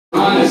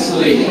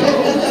Honestly.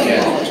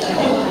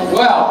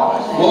 Well,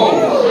 whoa.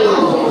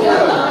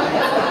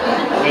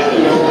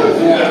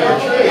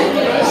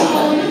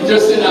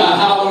 Just in a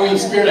Halloween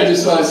spirit, I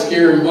just want to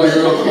scare everybody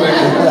real quick.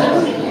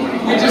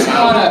 We just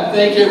want to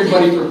thank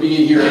everybody for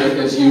being here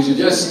as usual,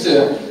 just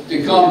to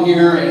come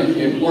here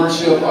and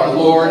worship our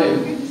Lord,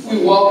 and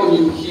we welcome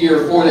you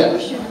here for that.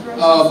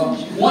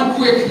 One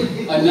quick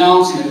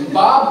announcement.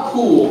 Bob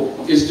Poole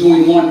is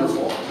doing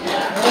wonderful.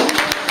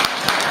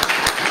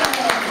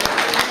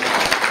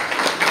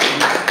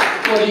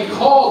 But he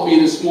called me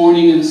this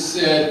morning and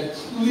said,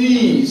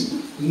 please,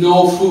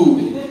 no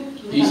food.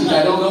 He said,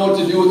 I don't know what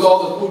to do with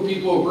all the food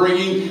people are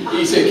bringing.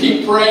 He said,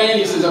 keep praying.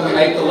 He says, I'm going to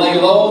have to lay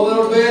low a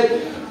little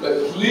bit,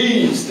 but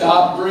please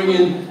stop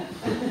bringing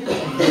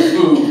the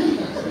food.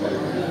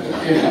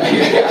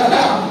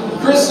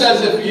 Chris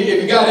says if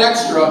you got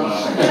extra,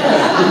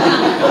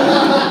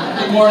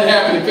 be more than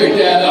happy to pick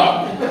that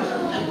up.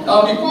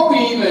 Before we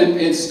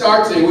even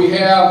start today, we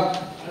have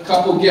a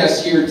couple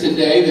guests here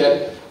today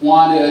that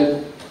want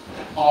to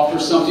offer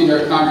something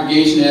to our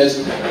congregation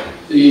as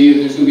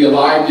there's going to be a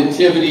live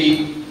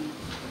nativity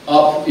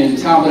up in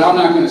town, but I'm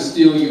not going to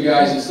steal you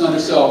guys' thunder.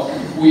 So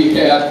we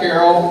have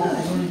Carol,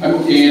 and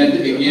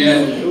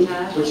again,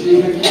 what's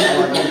your name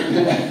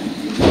again?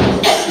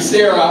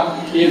 Sarah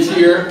is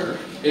here,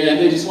 and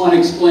they just want to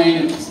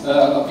explain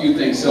a few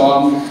things. So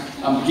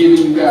I'm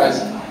giving you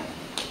guys.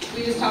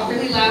 We just talk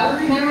really loud.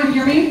 Can everyone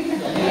hear me?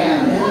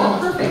 Yeah. Oh,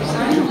 perfect.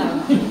 Sorry,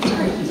 loud.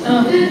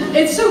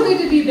 It's so good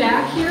to be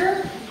back here.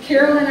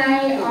 Carol and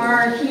I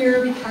are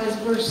here because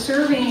we're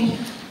serving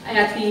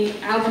at the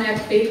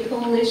Algonac Faith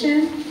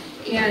Coalition,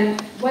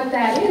 and what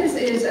that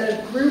is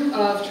a group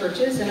of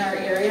churches in our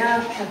area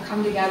have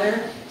come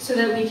together so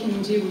that we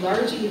can do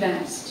large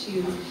events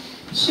to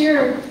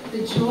share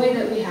the joy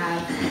that we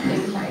have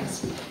in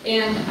Christ.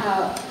 And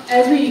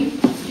as we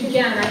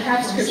begin, I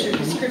have scripture,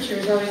 because scripture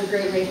is always a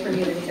great way for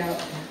me to go.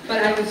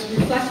 But I was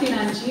reflecting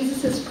on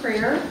Jesus'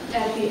 prayer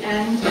at the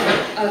end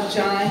of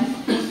John.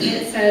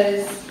 It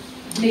says,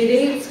 may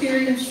they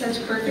experience such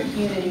perfect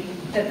unity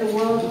that the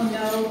world will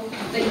know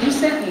that you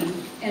sent me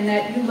and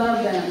that you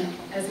love them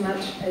as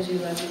much as you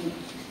love me.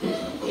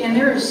 And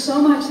there is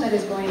so much that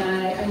is going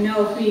on. I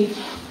know if we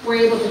were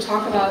able to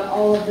talk about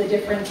all of the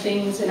different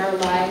things in our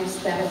lives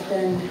that have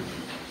been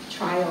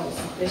trials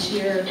this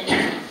year,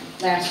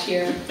 last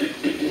year,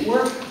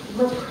 we're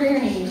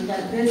praying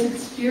that this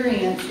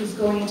experience is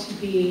going to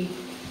be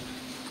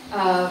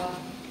a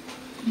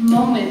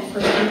moment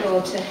for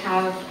people to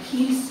have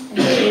peace and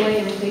joy,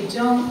 and if they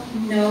don't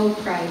know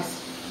Christ,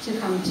 to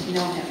come to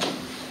know Him.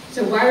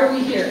 So why are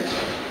we here?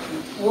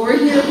 Well, we're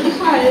here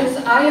because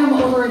I am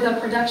over the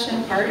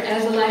production part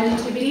as a live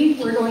nativity.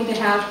 We're going to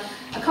have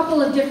a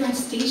couple of different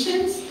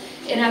stations,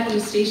 and at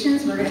these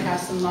stations we're going to have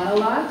some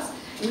monologues.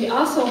 We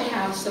also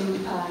have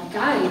some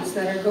guides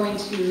that are going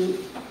to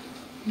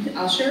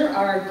usher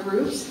our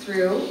groups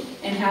through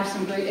and have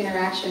some great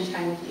interaction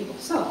time with people.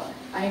 So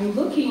I'm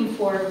looking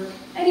for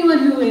anyone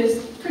who is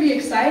pretty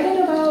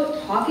excited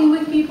about talking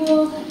with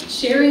people,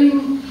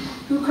 sharing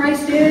who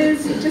Christ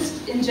is,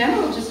 just in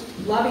general, just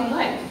loving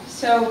life.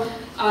 So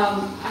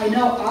I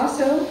know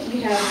also we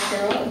have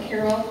Carol, and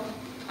Carol,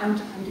 I'm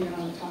doing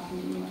all the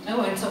talking.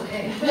 Oh, it's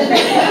okay.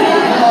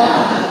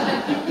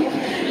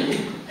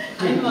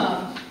 I'm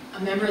a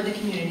member of the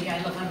community. I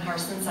live on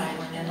Parsons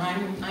Island, and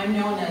I'm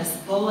known as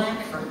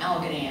Bullock from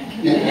Algonac.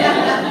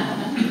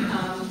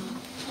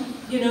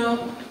 You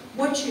know,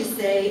 what you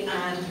say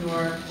on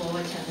your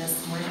bulletin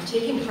this morning,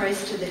 taking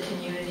Christ to the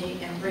community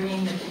and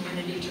bringing the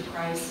community to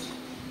Christ,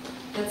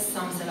 that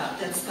sums it up,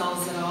 that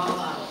spells it all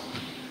out.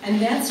 And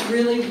that's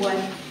really what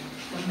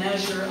the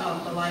measure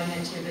of the Live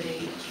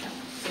Nativity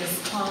is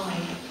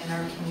calling in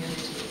our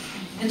community.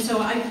 And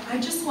so I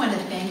just want to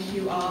thank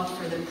you all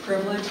for the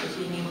privilege of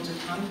being able to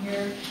come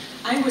here.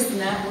 I was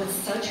met with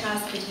such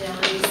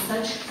hospitality,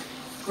 such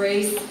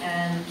grace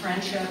and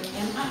friendship,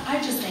 and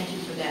I just thank you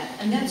for that.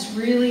 And that's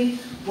really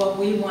what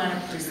we want to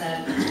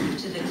present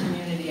to the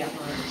community at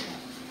large.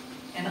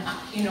 And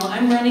you know,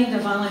 I'm running the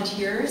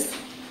volunteers,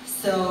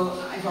 so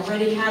I've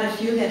already had a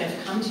few that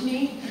have come to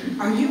me.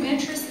 Are you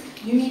interested?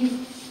 You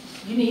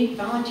need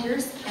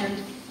volunteers? And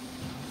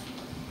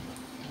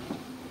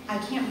I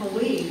can't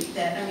believe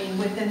that, I mean,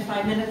 within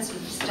 5 minutes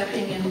of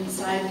stepping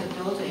inside the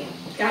building.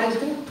 God is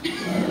good.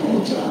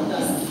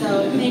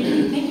 So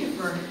thank you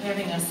for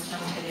having us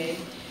come today.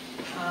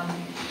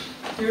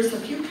 There's a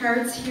few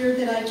cards here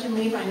that I can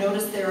leave. I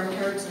noticed there are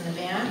cards in the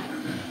back.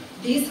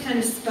 These kind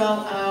of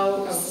spell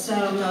out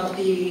some of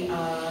the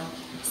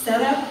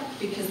setup,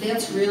 because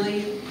that's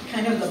really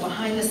kind of the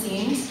behind the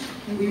scenes.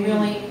 We're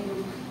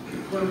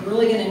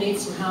really going to need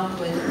some help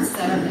with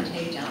setup and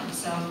takedown.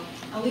 So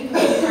I'll leave a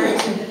few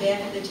cards in the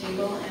back of the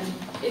table, and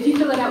if you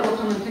fill it out, we'll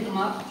come and pick them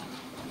up.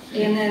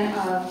 And then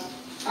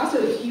also,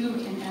 if you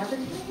can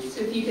advertise,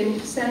 if you can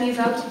send these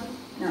out,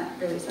 not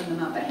really send them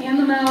out, but hand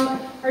them out,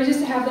 or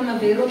just have them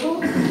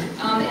available.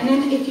 And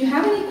then if you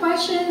have any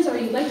questions or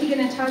you'd like to get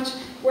in touch,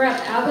 we're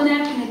at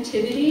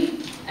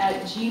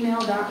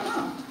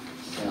algonacnativity@gmail.com.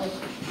 So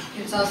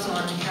it's also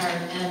on the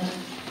card. And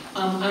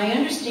I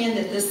understand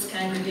that this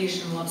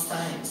congregation loves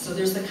signs, so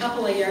there's a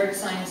couple of yard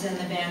signs in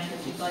the back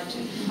if you'd like to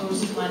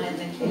post one in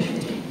the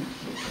community.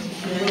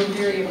 We're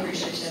very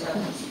appreciative of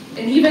it.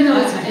 And even though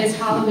it's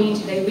Halloween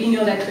today, we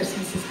know that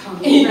Christmas is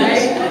coming,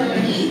 right?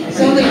 It's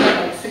only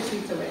like 6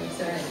 weeks away.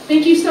 So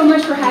thank you so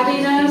much for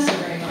having us.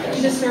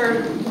 We just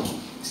are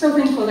so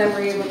thankful that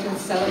we're able to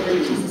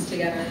celebrate Jesus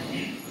together.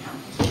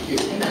 Thank you.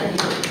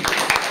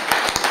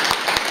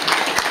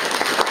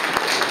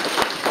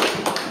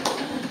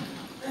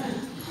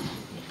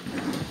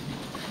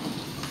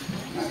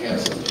 I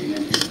have something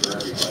in here for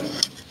everybody.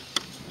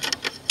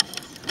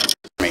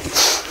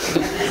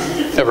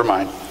 Never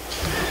mind.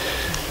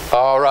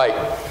 All right.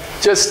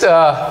 Just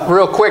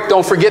real quick,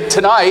 don't forget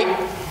today,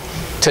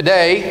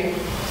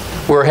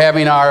 we're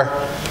having our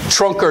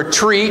trunk or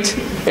treat.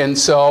 And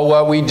so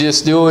what we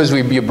just do is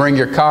you bring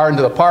your car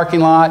into the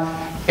parking lot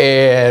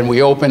and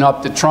we open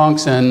up the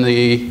trunks and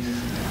the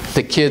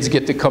kids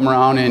get to come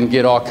around and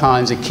get all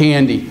kinds of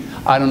candy.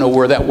 I don't know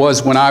where that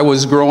was when I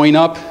was growing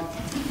up,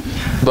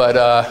 but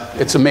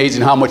it's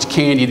amazing how much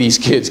candy these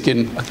kids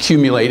can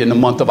accumulate in the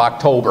month of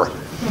October.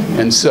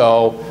 And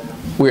so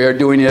we are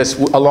doing this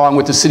along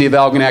with the City of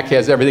Algonac,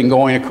 has everything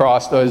going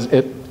across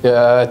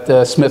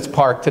at Smith's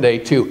Park today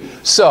too.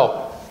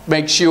 So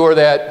make sure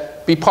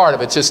that be part of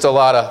it. It's just a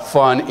lot of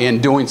fun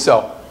in doing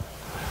so.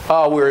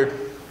 We're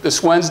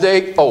this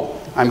Wednesday. Oh,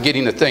 I'm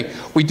getting the thing.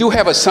 We do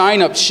have a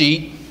sign-up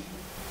sheet.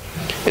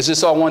 Is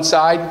this all one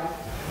side?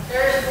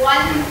 There's one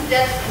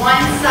that's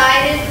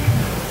one-sided.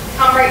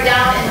 Come right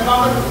down, and the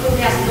one with the food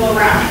has to go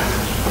around.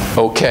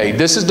 Okay,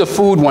 this is the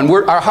food one.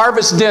 Our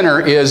harvest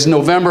dinner is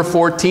November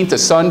 14th, a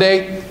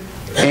Sunday.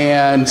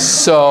 And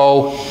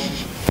so,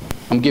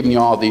 I'm giving you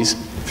all these.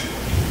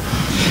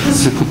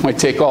 It might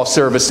take all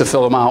service to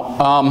fill them out.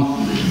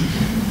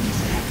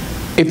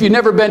 If you've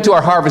never been to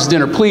our harvest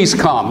dinner, please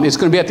come. It's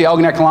going to be at the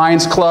Algonac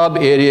Lions Club.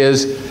 It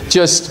is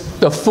just,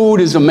 the food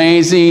is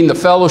amazing, the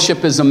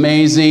fellowship is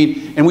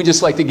amazing, and we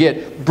just like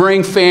to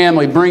bring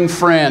family, bring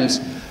friends,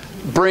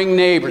 bring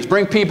neighbors,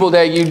 bring people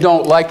that you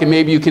don't like, and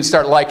maybe you can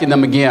start liking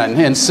them again.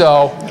 And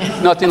so,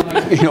 nothing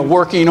like,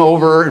 working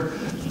over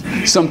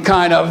some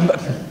kind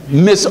of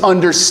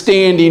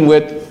misunderstanding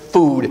with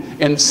food.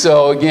 And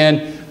so,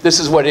 again, this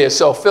is what it is.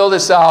 So fill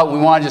this out. We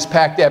want to just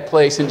pack that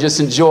place and just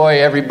enjoy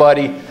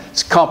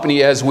everybody's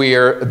company as we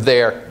are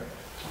there.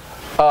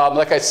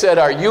 Like I said,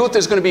 our youth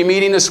is going to be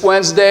meeting this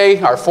Wednesday,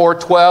 our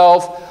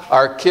 412,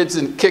 our kids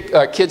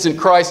in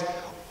Christ.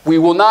 We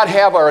will not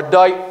have our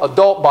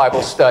adult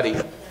Bible study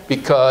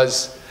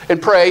because, and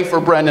pray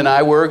for Brenda and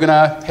I, we're going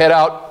to head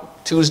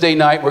out Tuesday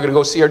night. We're going to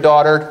go see our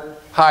daughter,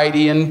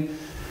 Heidi, in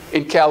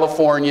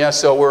California.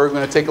 So we're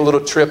going to take a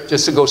little trip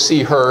just to go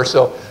see her.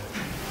 So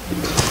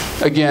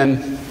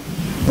again,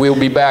 we'll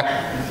be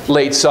back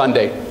late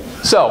Sunday.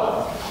 So,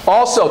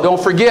 also,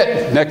 don't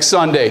forget, next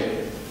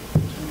Sunday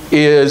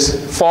is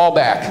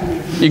fallback.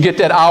 You get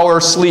that hour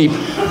sleep.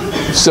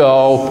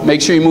 So,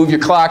 make sure you move your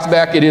clocks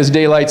back. It is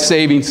daylight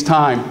savings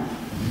time.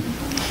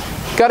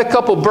 Got a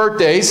couple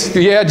birthdays.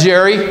 Yeah,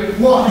 Jerry?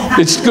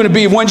 It's going to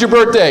be, when's your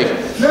birthday?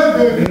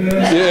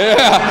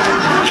 Yeah.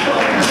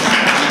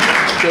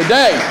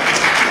 Today.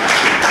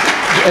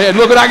 And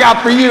look what I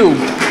got for you.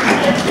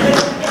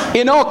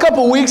 You know, a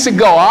couple weeks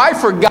ago, I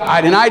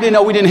forgot, and I didn't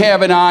know we didn't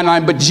have it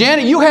online, but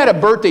Janet, you had a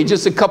birthday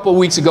just a couple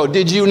weeks ago,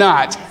 did you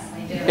not? Yes,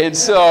 I did. And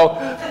so,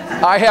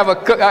 I have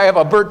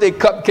a birthday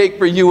cupcake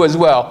for you as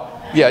well.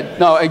 Yeah,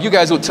 no, you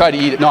guys will try to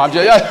eat it. No, I'm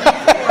just...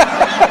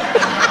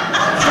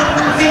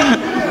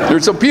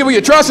 There's some people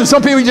you trust and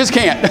some people you just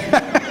can't.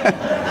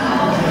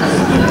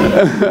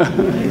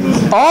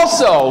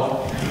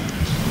 Also,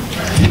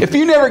 if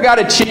you never got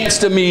a chance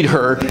to meet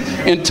her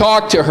and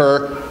talk to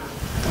her,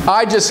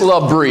 I just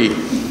love Bree.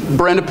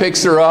 Brenda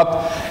picks her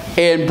up,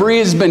 and Bree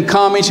has been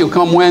coming. She'll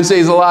come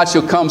Wednesdays a lot.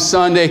 She'll come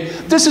Sunday.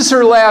 This is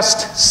her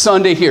last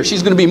Sunday here.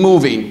 She's going to be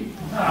moving.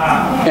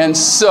 And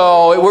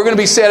so we're going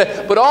to be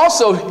sad. But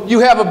also, you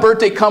have a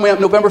birthday coming up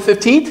November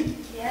 15th?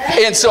 Yes.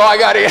 And so I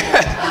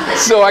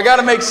got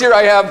to make sure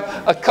I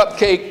have a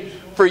cupcake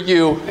for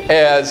you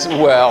as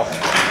well.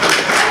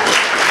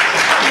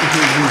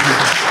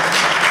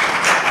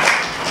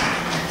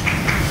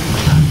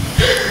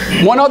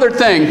 One other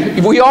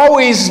thing, we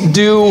always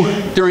do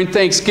during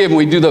Thanksgiving,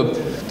 we do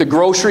the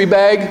grocery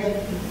bag,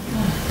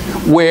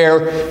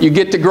 where you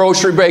get the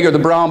grocery bag or the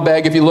brown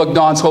bag. If you look,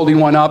 Dawn's holding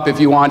one up if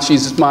you want.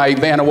 She's my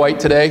Vanna White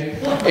today.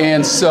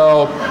 And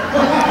so,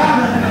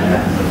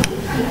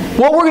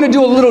 what we're going to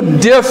do a little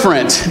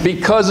different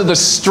because of the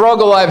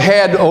struggle I've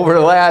had over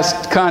the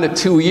last kind of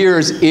 2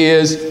 years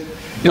is,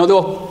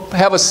 they'll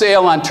have a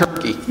sale on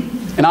turkey.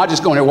 And I'll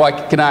just go in there, why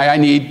can I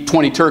need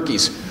 20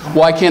 turkeys.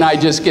 Why can't I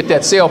just get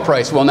that sale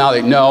price? Well, now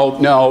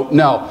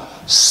no.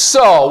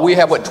 So we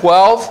have,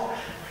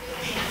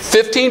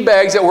 15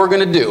 bags that we're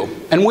going to do.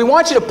 And we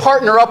want you to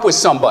partner up with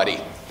somebody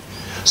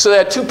so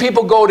that two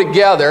people go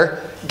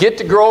together, get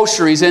the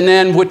groceries, and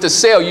then with the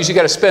sale, you usually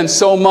got to spend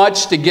so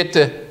much to get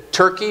the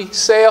turkey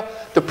sale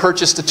to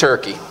purchase the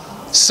turkey.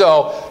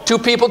 So 2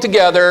 people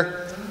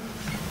together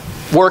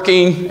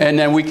working, and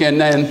then we can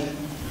then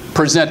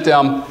present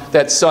them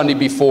that Sunday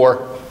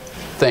before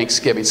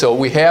Thanksgiving. So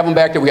we have them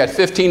back there. We got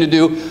 15 to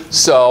do.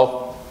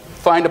 So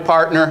find a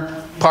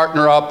partner,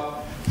 partner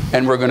up,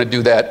 and we're going to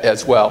do that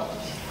as well.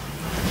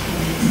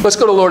 Let's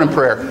go to Lord in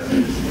prayer.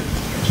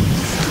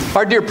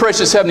 Our dear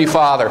precious Heavenly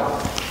Father,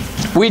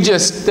 we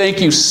just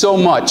thank you so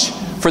much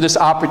for this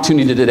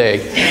opportunity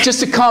today. Just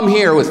to come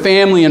here with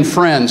family and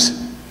friends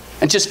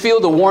and just feel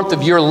the warmth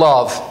of your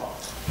love.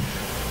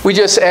 We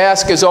just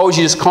ask, as always,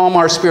 you just calm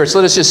our spirits.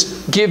 Let us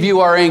just give you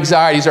our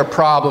anxieties, our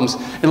problems,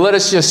 and let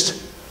us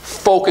just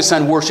focus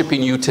on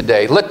worshiping you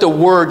today. Let the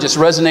word just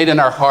resonate in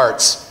our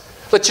hearts.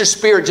 Let your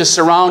spirit just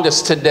surround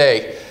us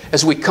today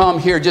as we come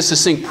here just to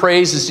sing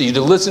praises to you,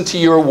 to listen to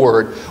your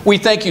word. We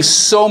thank you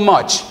so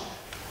much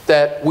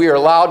that we are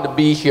allowed to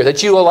be here,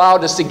 that you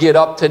allowed us to get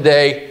up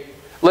today.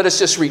 Let us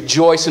just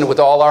rejoice in it with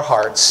all our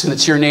hearts. And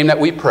it's your name that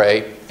we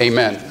pray.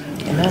 Amen.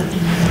 Amen.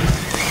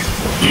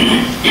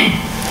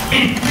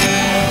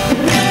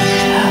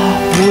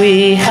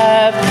 We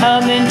have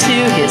come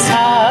into his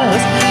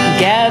house,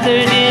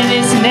 gathered in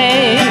his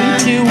name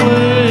to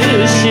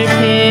worship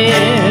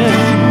him.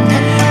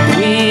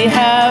 We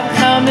have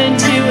come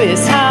into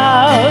his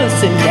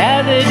house and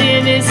gathered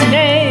in his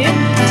name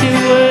to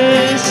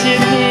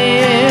worship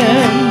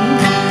him.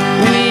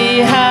 We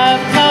have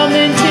come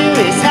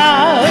into his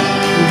house,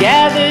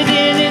 gathered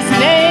in his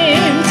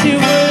name to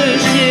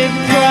worship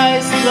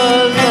Christ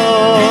the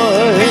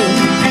Lord.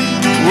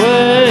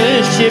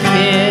 Worship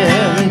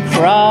him,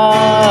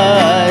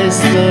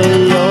 Christ the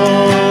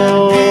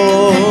Lord.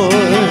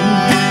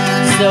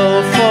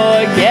 So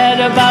forget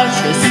about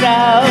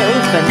yourself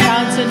and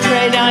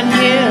concentrate on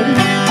him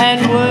and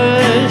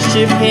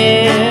worship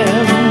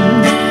him.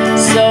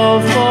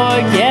 So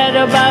forget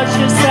about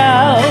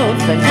yourself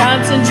and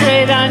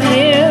concentrate on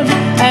him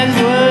and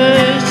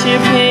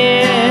worship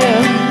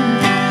him.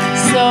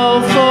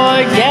 So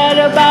forget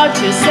about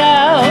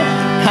yourself,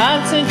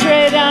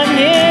 concentrate on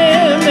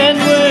him and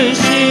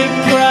worship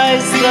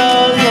Christ the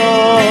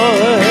Lord.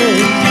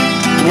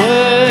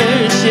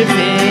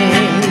 Worshiping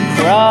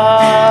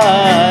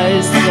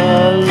Christ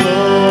the Lord.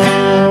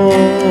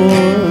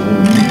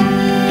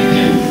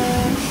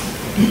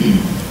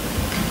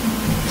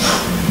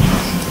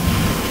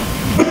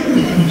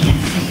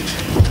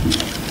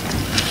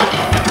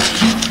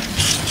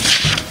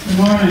 Good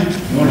morning.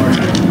 Good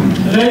morning.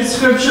 Today's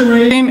scripture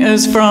reading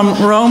is from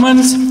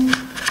Romans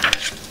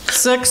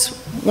 6,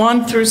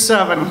 1 through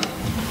 7.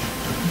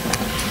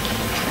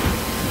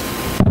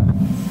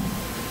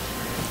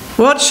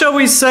 What shall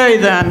we say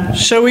then?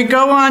 Shall we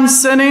go on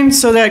sinning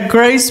so that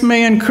grace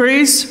may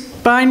increase?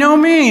 By no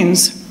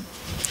means.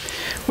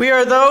 We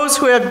are those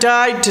who have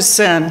died to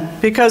sin,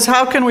 because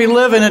how can we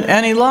live in it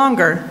any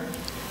longer?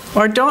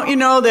 Or don't you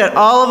know that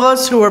all of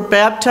us who were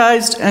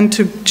baptized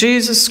into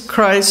Jesus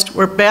Christ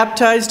were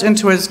baptized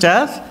into his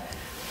death?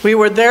 We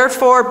were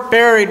therefore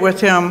buried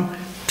with him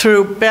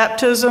through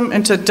baptism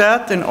into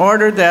death, in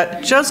order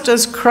that just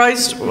as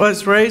Christ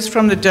was raised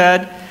from the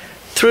dead,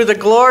 through the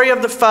glory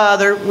of the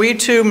Father, we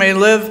too may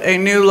live a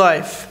new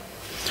life.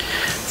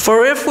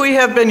 For if we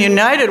have been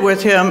united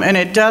with him in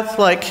a death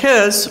like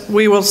his,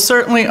 we will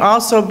certainly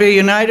also be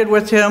united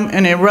with him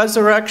in a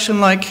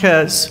resurrection like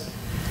his.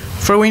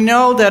 For we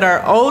know that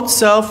our old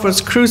self was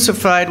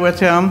crucified with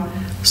him,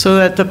 so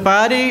that the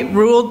body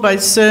ruled by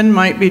sin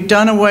might be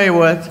done away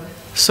with,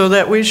 so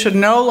that we should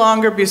no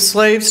longer be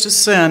slaves to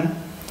sin,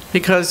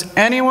 because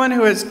anyone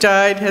who has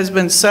died has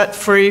been set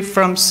free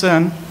from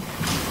sin.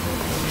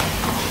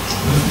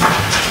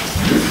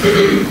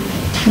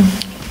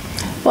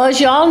 Well, as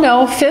you all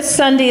know, Fifth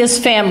Sunday is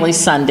Family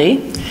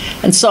Sunday.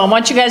 And so I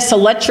want you guys to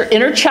let your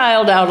inner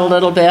child out a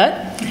little bit.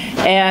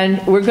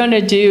 And we're going to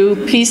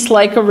do Peace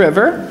Like a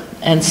River.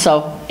 And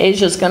so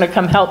Asia's going to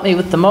come help me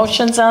with the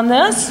motions on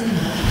this.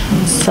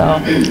 So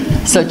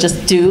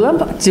just do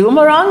them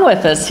along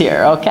with us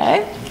here,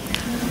 okay?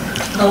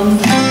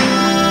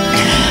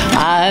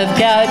 I've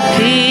got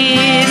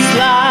peace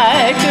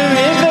like a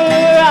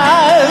river.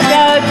 I've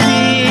got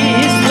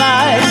peace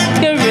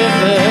like a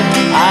river.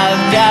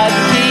 I've got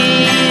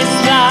peace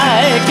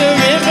like a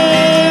river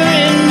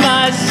in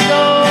my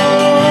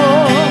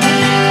soul.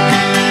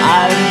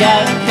 I've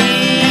got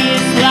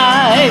peace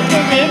like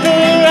a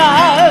river.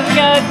 I've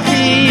got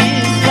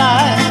peace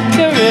like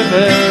a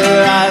river.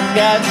 I've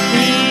got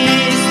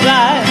peace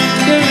like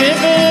a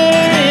river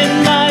in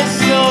my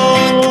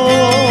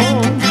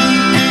soul.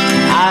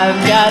 I've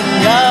got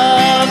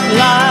love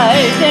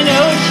like an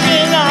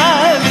ocean.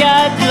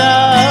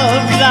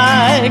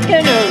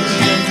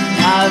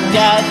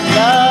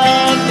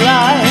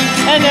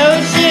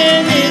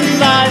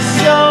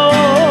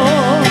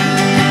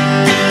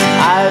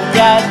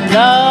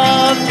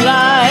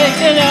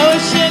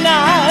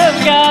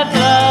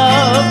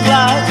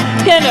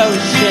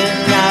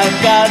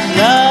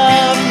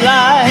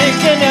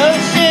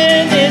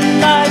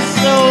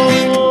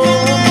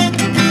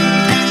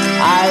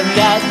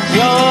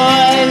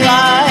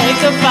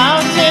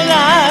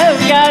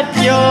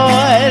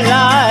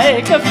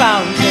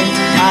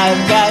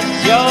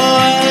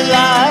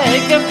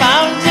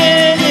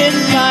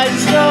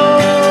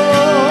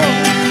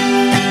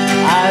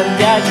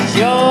 got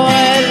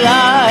joy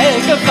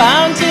like a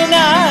fountain.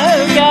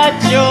 I've got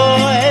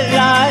joy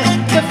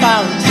like a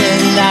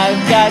fountain.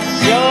 I've got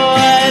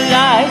joy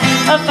like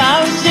a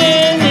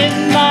fountain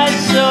in my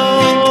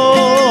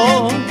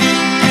soul.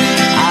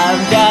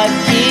 I've got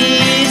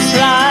peace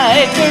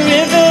like a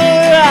river.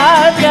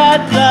 I've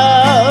got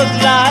love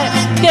like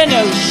an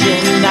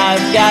ocean.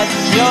 I've got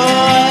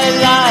joy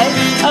like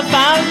a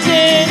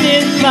fountain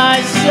in my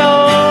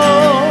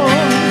soul.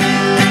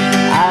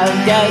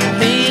 I've got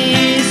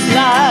peace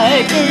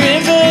like a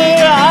river.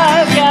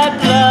 I've got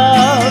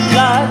love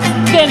like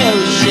an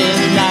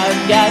ocean.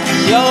 I've got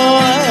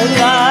joy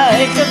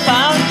like a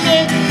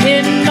fountain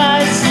in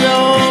my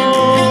soul.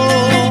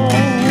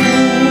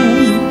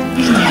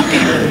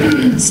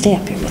 Stay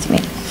up here with me.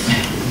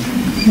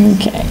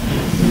 Okay.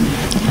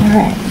 All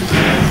right.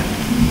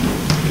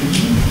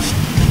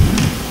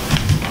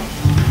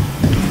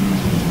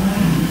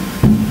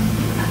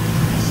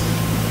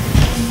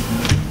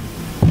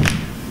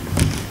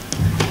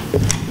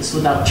 This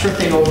without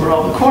tripping over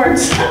all the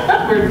chords.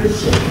 We're in good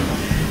shape.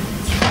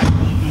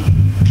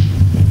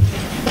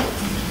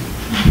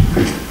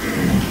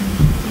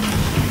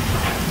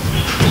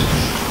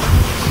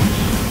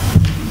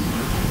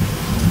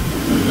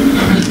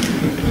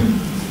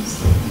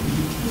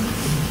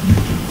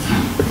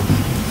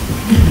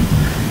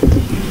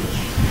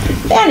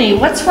 Benny,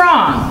 what's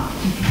wrong?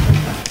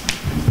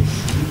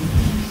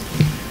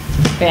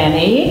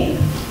 Benny?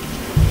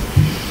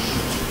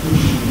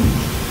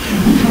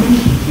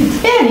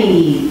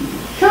 Benny,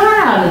 come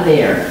on out of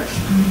there.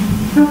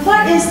 Now,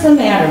 what is the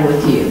matter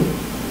with you?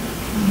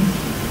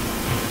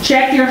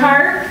 Check your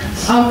heart?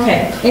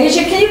 Okay.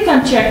 Asia, can you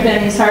come check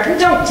Benny's heart? And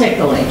don't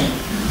tickle him.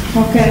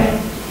 Okay?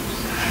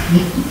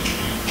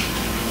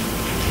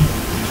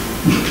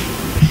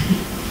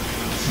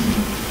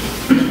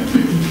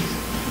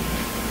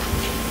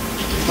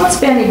 What's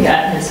Benny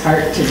got in his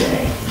heart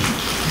today?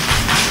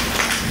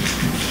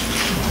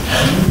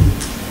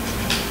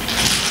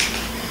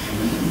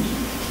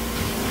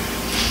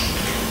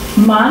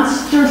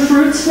 Monster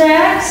fruit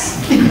snacks?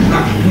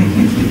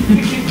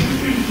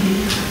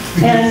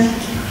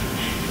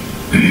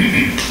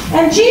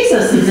 and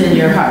Jesus is in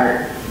your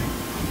heart.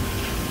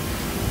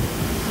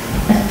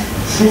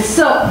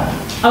 So,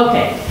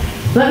 okay,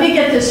 let me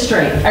get this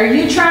straight. Are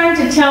you trying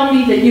to tell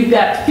me that you've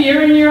got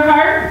fear in your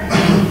heart?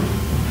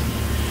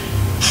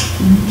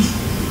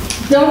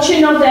 Don't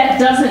you know that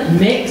doesn't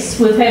mix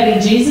with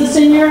having Jesus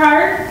in your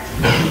heart?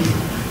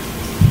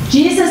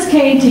 Jesus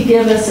came to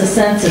give us a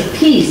sense of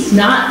peace,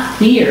 not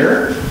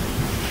fear.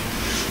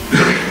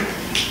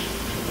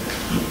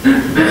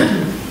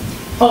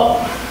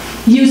 Oh,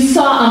 you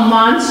saw a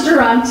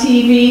monster on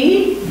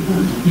TV?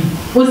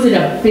 Was it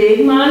a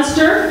big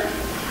monster?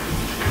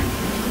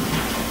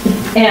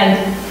 And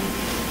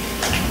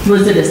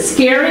was it a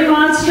scary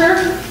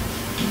monster?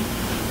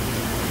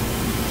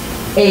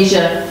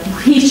 Asia,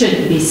 he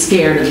shouldn't be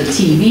scared of the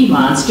TV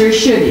monster,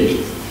 should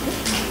he?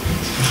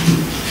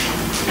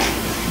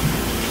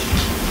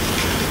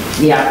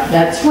 Yeah,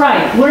 that's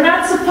right. We're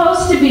not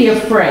supposed to be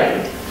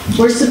afraid.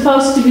 We're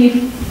supposed to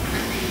be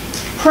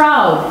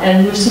proud,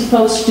 and we're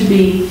supposed to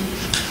be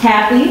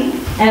happy,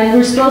 and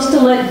we're supposed to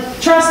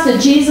trust that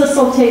Jesus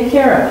will take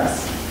care of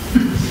us.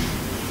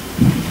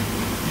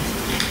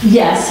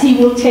 Yes, he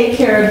will take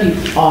care of you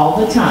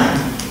all the time.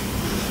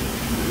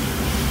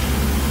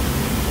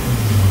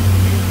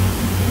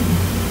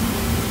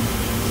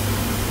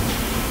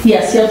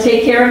 Yes, he'll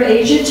take care of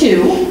Asia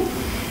too.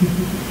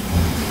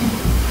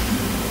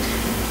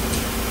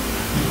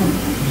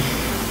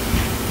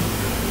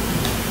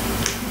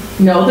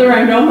 No, there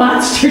are no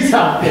monsters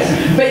out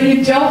there. But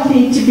you don't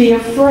need to be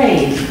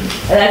afraid.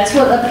 That's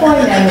what the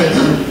point I'm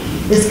making,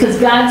 is because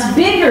God's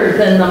bigger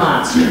than the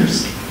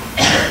monsters.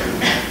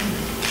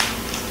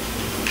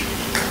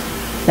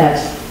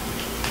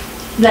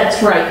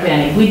 That's right,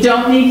 Benny. We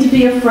don't need to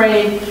be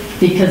afraid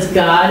because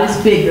God is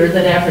bigger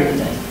than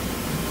everything.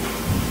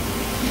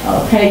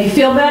 Okay, you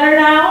feel better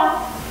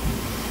now?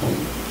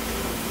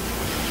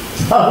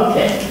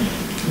 Okay.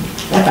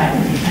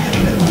 Bye-bye.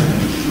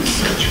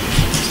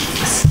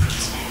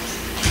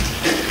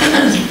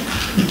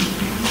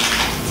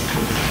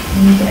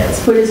 Okay,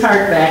 let's put his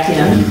heart back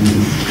in.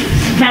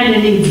 Kind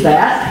of needs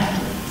that.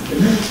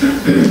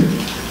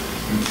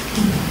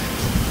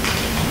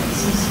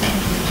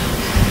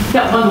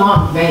 Got one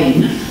long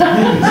vein.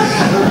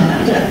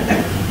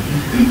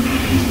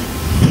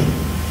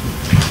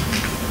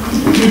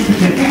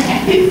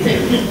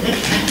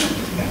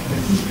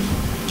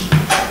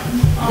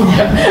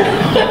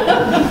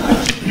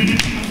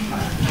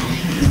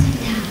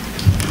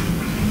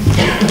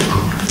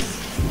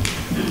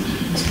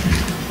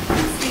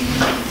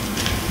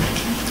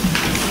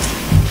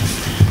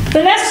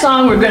 The next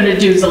song we're going to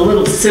do is a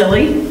little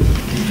silly,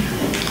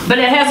 but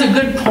it has a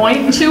good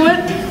point to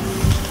it.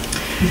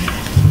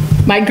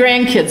 My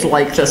grandkids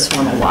like this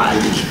one a lot.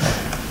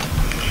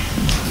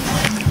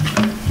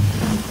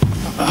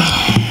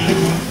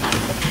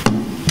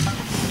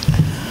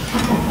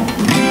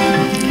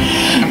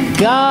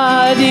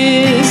 God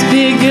is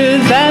bigger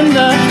than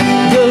the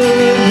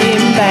good he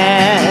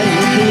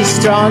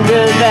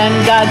stronger than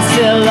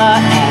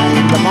Godzilla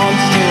and the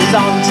monsters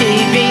on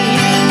TV.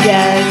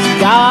 Yes,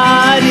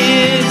 God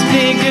is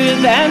bigger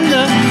than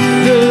the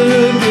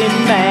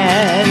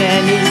boogeyman,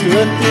 and he's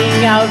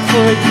looking out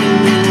for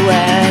you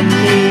and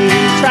me.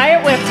 Try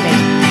it with me.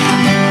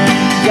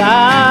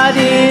 God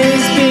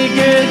is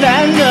bigger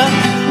than the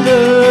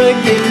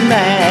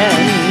boogeyman.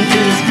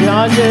 He's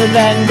stronger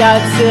than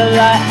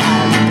Godzilla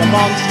and the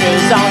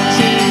monsters on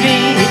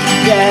TV.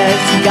 Yes,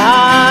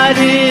 God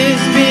is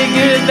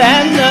bigger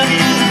than the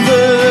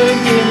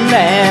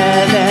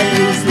boogeyman, and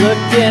he's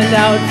looking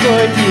out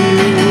for you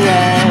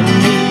and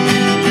me.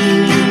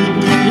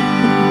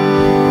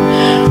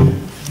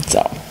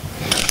 So,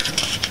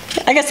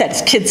 I guess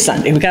that's Kids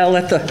Sunday. We gotta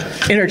let the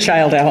inner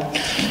child out.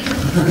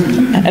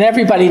 And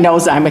everybody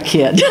knows I'm a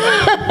kid.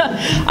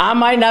 I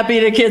might not be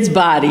the kid's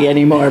body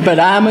anymore, but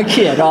I'm a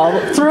kid all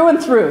through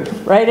and through.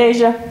 Right,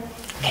 Asia?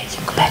 Okay,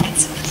 so go back and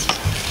sit.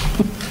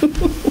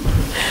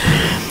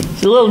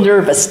 She's a little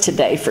nervous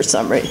today for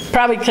some reason.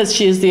 Probably because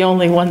she is the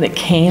only one that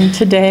came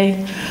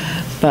today.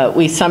 But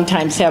we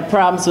sometimes have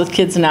problems with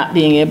kids not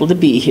being able to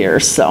be here,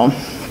 so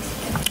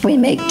we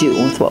make do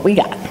with what we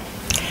got.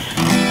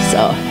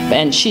 So,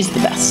 and she's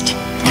the best.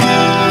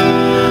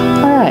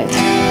 All right.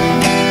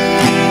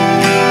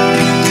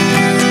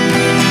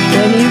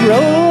 When he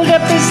rolled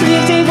up his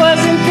sleeves, he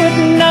wasn't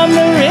putting on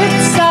the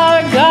Ritz.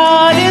 Our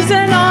God is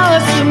an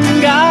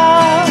awesome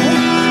God.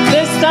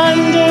 There's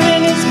thunder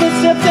in his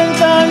footsteps and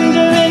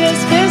thunder in his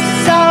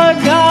fists. Our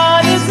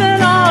God is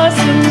an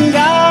awesome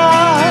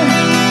God.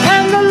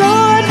 And the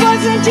Lord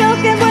wasn't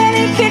joking when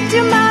he kicked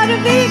him out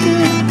of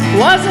Eden.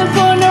 Wasn't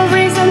for no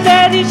reason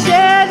that he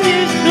shed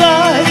his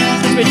blood.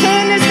 His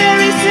return is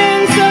very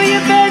soon, so you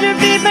better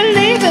be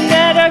believing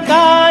that our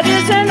God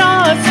is an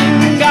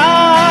awesome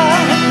God.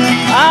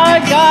 Our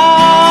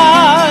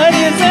God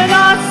is an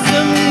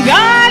awesome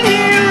God.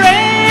 He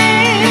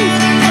reigns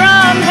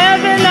from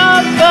heaven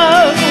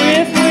above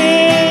with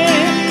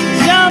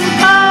wisdom,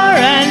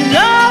 power, and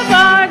love.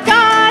 Our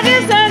God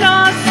is an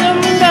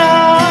awesome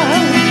God.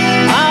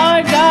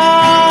 Our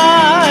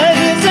God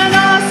is an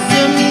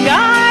awesome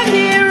God.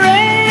 He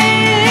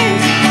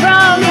reigns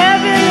from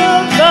heaven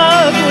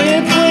above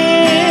with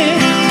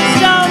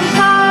wisdom,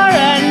 power,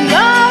 and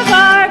love.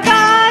 Our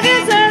God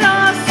is an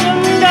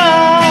awesome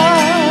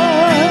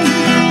God.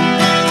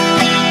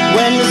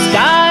 When the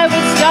sky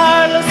was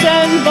starless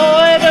and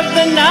void of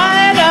the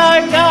night,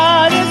 our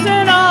God is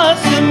an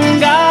awesome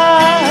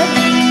God.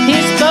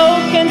 He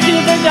spoke into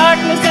the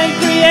darkness and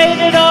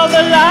created all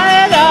the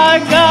light. Our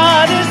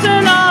God is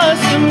an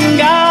awesome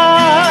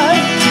God.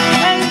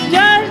 And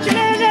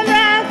judgment and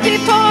wrath he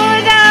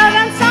poured out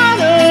on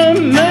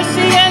Sodom.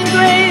 Mercy and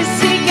grace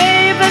he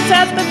gave us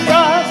at the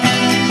cross.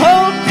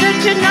 Hope that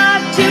you're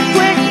not too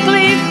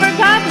quickly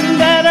forgotten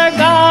that our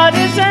God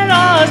is an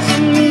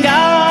awesome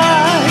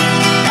God.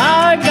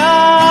 Our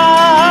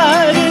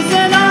God is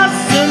an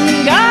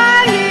awesome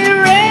God. He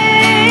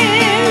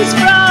reigns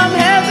from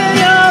heaven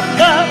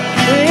above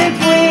with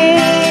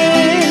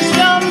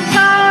wisdom,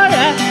 power,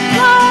 and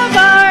love.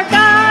 Our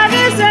God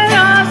is an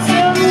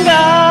awesome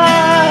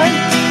God.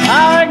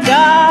 Our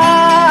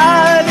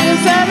God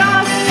is an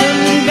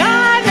awesome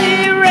God.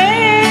 He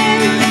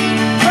reigns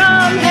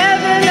from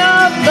heaven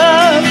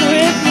above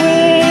with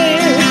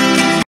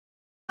wisdom,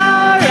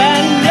 power,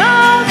 and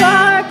love.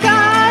 Our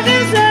God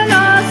is an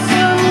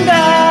awesome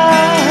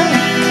God.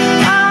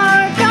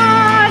 Our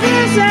God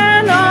is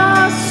an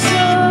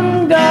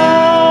awesome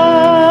God.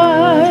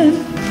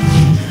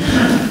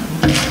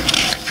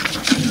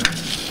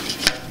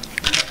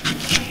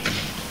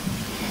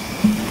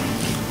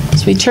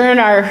 As we turn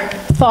our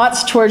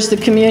thoughts towards the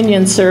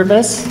communion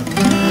service,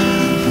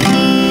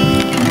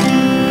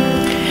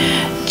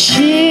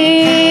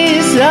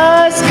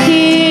 Jesus,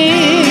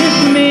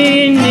 keep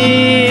me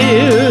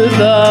near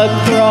the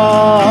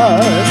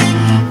cross,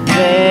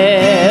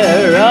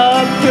 there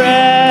a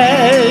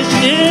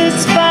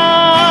precious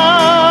fountain,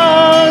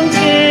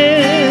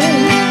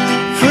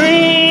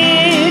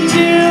 free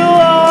to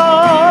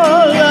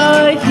all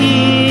a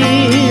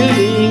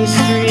healing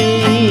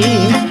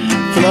stream,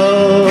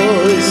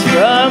 flows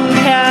from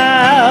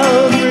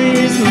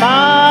Calvary's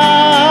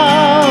mountain.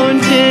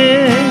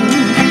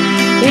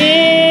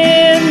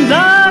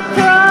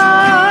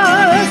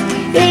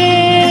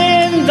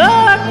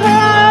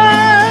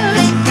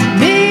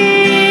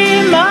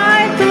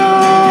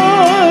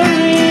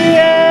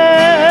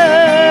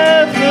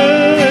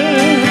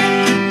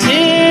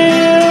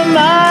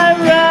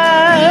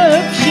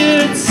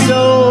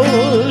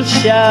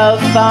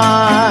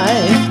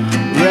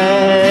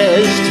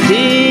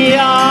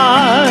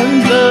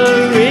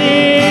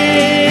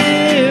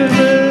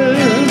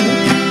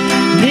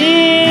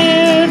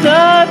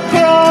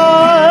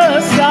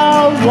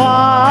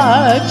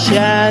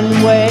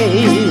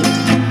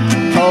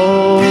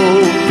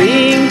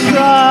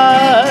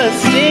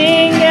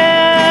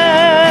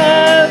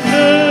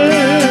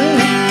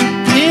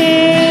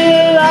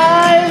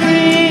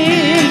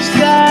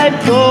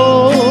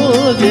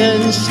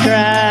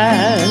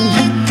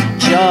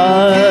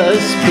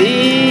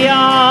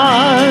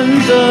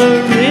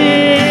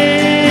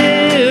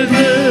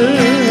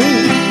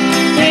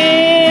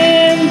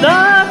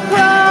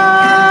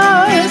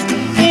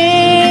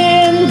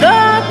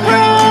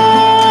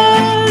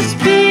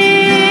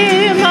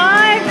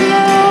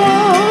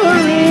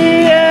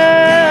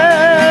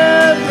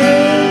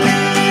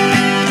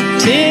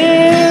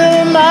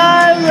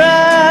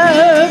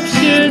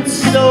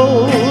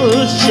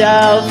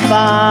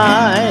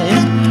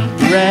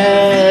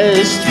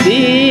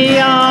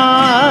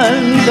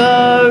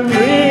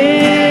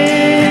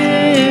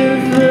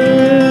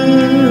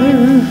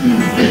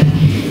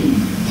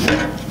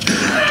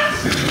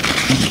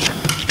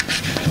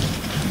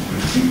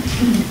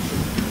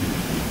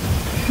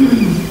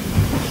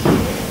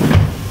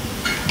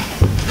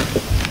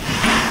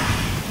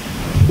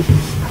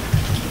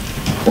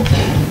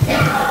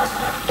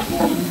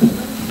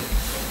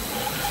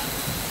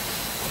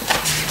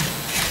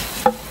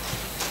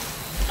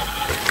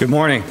 Good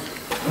morning.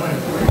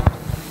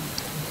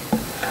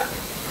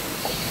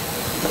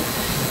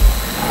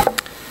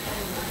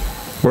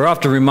 We're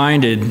often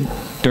reminded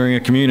during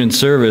a communion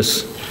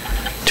service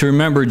to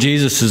remember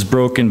Jesus'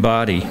 broken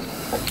body.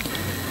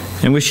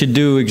 And we should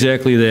do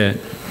exactly that.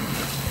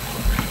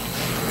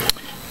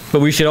 But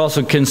we should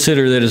also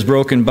consider that his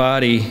broken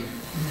body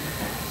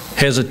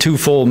has a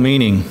twofold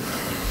meaning.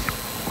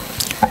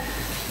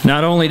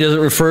 Not only does it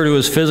refer to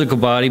his physical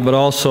body, but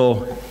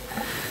also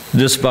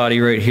this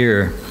body right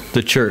here,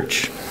 the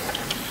church.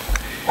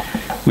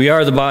 We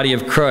are the body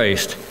of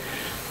Christ.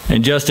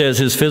 And just as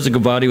his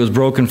physical body was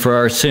broken for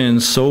our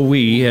sins, so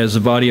we, as the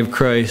body of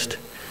Christ,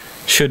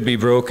 should be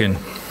broken.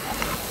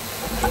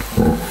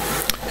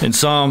 In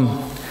Psalm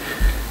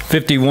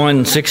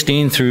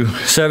 51:16 through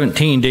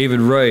 17,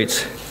 David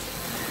writes,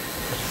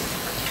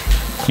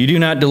 "You do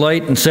not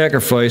delight in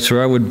sacrifice,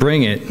 or I would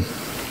bring it.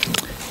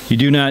 You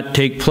do not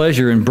take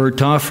pleasure in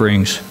burnt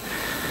offerings.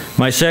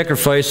 My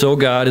sacrifice, O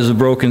God, is a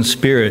broken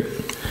spirit.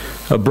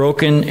 A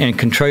broken and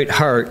contrite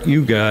heart,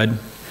 you, God,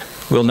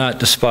 will not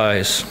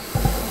despise."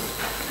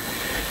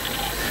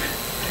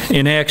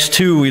 In Acts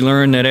 2, we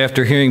learn that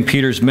after hearing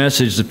Peter's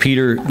message, the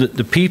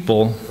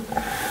people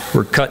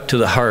were cut to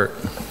the heart,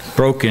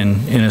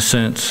 broken in a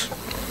sense.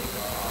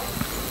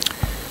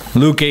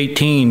 Luke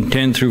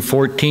 18:10 through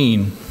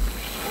 14,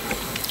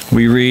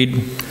 we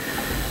read,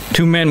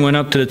 "Two men went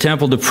up to the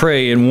temple to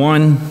pray, and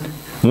one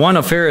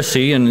a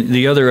Pharisee and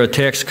the other a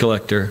tax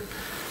collector.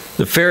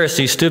 The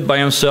Pharisee stood by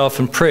himself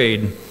and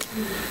prayed,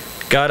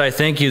 'God, I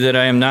thank you that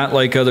I am not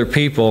like other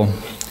people,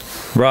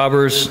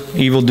 robbers,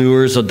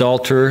 evildoers,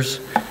 adulterers,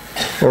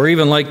 or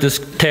even like this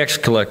tax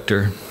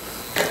collector.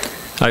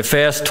 I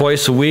fast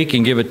twice a week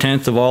and give a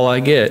tenth of all I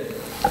get.'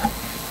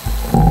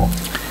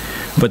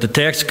 But the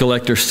tax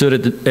collector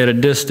stood at a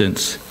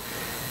distance.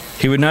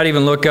 He would not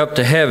even look up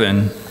to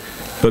heaven,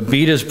 but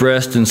beat his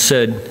breast and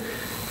said,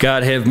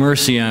 'God, have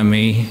mercy on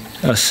me,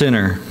 a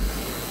sinner.'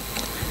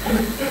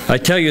 I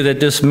tell you that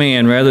this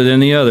man, rather than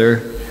the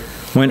other,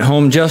 went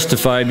home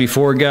justified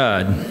before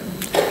God.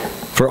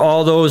 For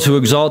all those who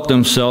exalt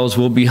themselves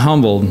will be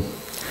humbled,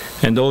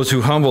 and those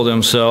who humble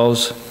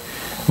themselves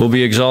will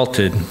be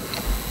exalted."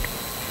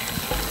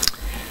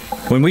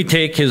 When we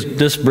take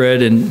this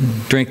bread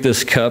and drink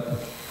this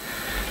cup,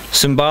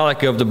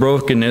 symbolic of the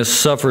brokenness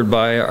suffered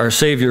by our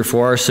Savior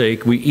for our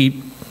sake, we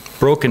eat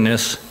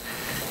brokenness,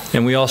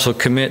 and we also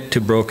commit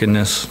to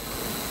brokenness.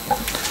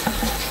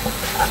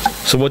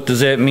 So what does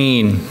that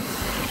mean?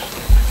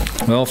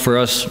 Well, for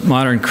us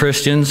modern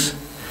Christians,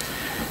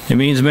 it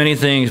means many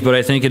things, but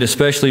I think it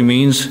especially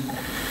means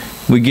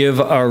we give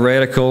our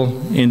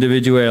radical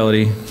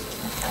individuality.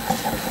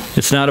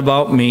 It's not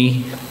about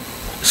me.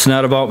 It's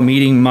not about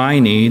meeting my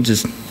needs.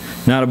 It's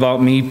not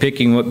about me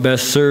picking what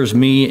best serves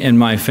me and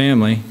my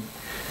family.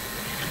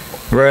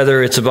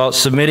 Rather, it's about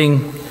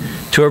submitting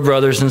to our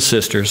brothers and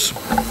sisters.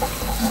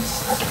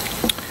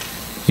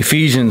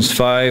 Ephesians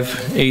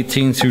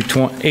 5:18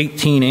 through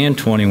 18 and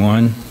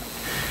 21,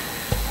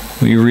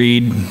 we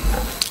read,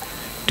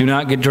 "Do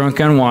not get drunk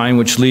on wine,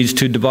 which leads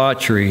to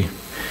debauchery.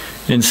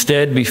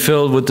 Instead, be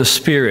filled with the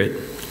Spirit.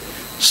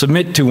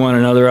 Submit to one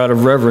another out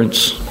of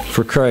reverence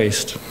for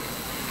Christ."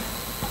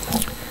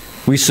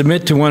 We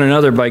submit to one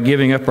another by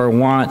giving up our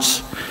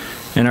wants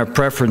and our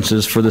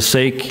preferences for the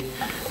sake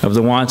of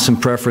the wants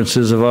and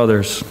preferences of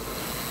others.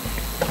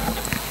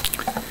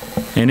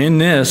 And in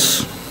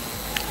this,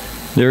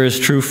 there is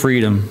true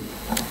freedom.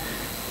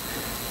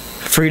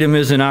 Freedom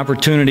is an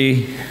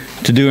opportunity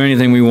to do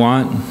anything we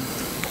want.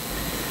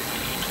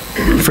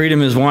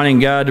 Freedom is wanting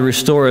God to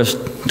restore us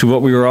to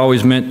what we were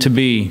always meant to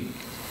be.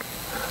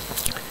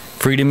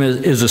 Freedom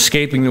is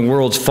escaping the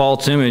world's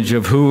false image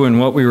of who and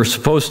what we were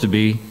supposed to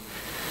be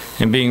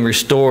and being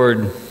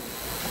restored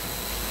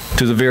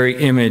to the very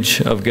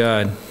image of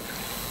God.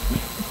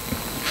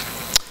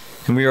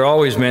 And we are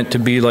always meant to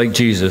be like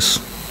Jesus,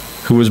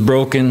 who was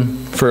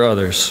broken for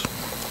others.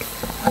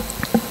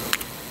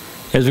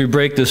 As we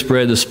break this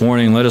bread this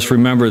morning, let us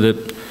remember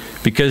that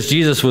because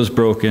Jesus was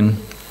broken,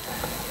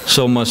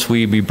 so must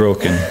we be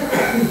broken.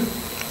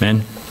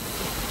 Amen.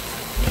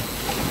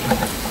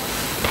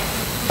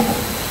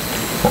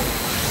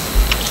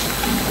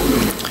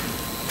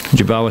 Would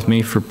you bow with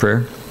me for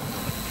prayer?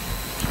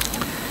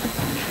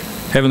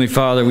 Heavenly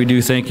Father, we do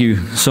thank you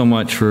so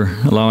much for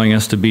allowing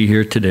us to be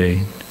here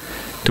today,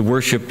 to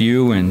worship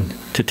you and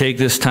to take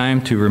this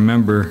time to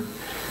remember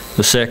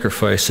the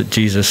sacrifice that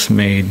Jesus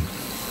made.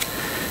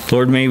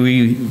 Lord, may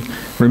we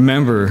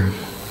remember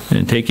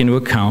and take into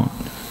account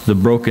the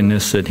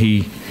brokenness that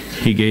He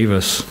gave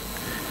us.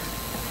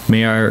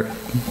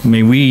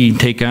 May we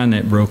take on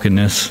that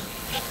brokenness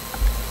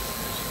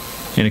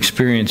and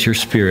experience your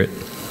Spirit.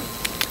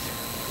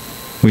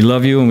 We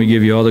love you and we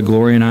give you all the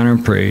glory and honor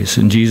and praise.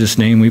 In Jesus'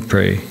 name we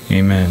pray.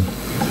 Amen.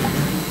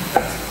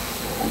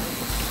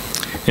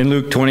 In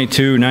Luke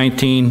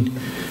 22:19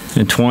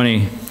 and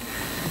 20,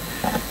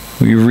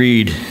 we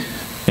read,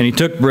 "And he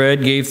took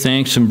bread, gave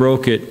thanks, and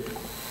broke it,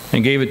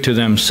 and gave it to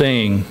them,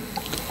 saying,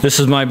 'This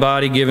is my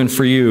body given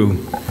for you.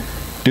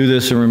 Do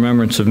this in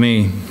remembrance of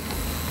me.'"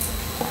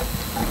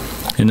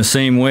 In the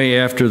same way,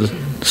 after the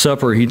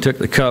supper, he took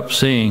the cup,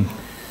 saying,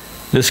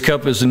 "This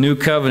cup is the new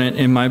covenant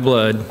in my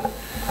blood,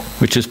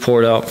 which is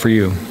poured out for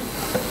you."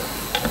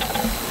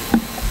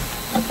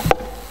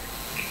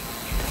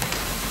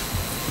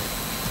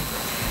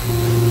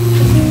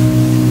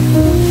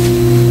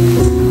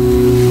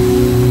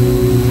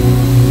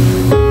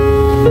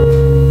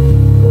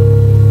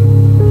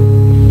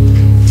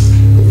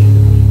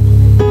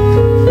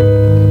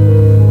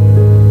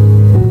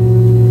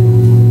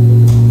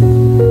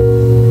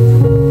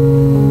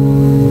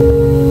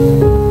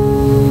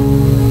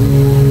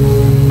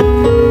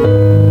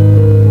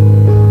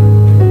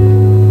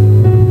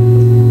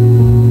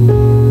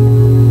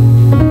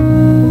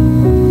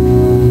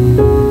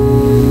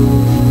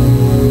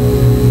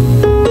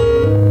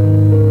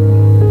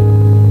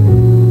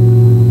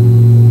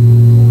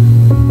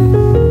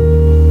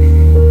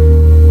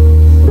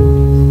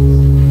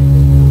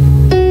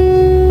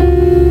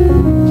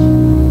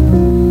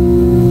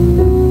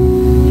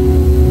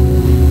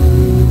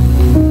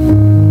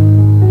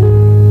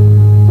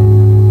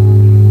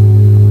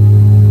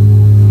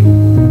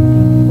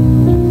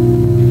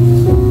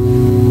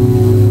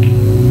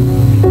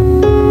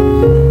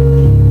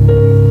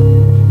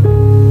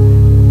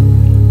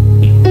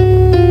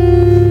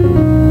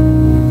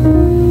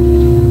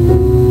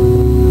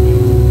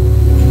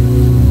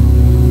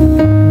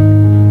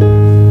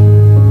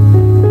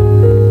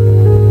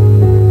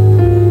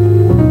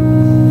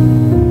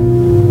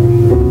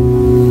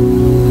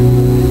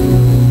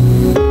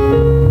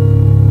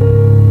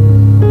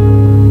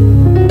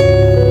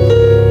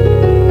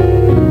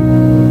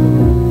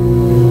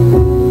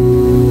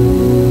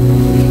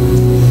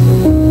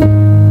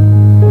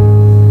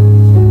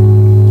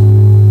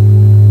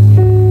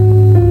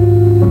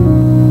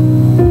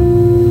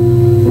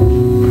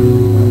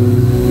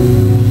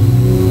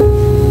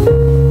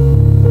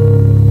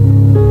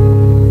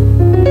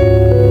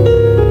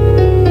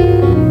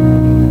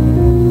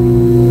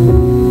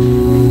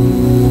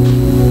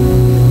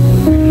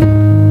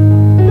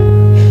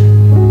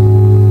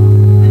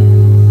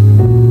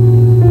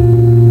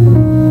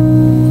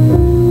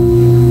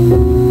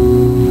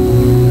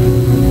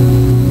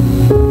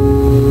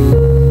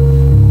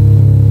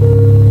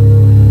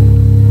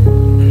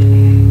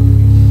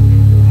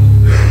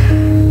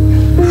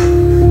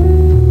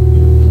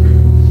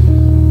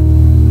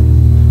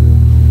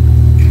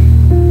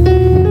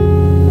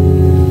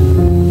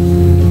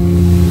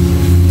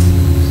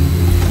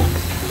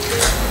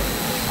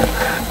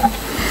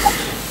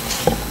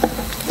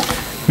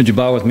 Would you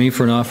bow with me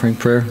for an offering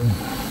prayer?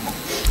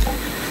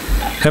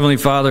 Heavenly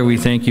Father, we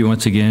thank you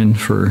once again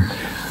for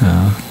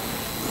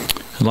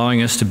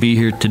allowing us to be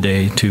here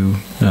today to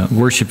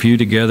worship you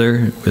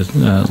together with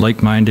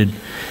like-minded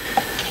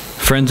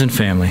friends and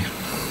family.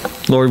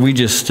 Lord, we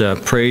just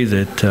pray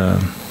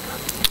that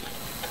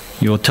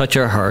you will touch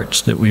our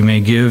hearts, that we may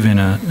give in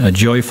a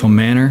joyful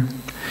manner.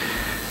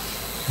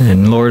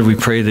 And Lord, we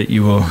pray that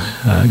you will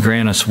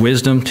grant us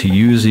wisdom to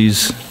use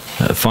these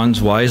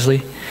funds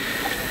wisely,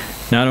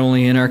 not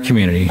only in our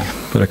community,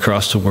 but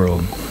across the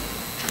world.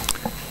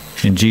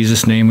 In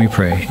Jesus' name we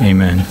pray,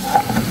 amen.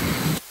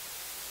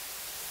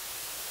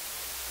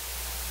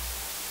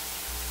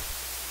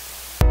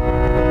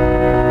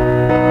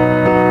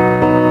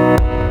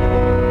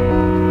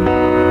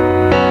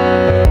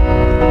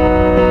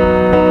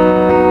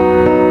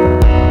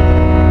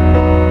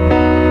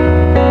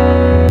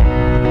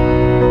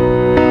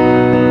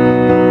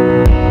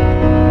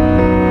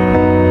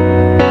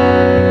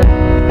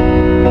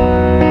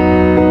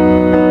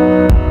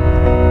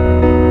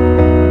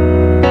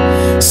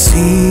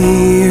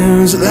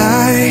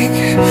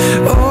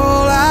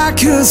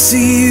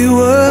 See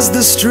was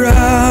the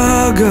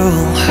struggle,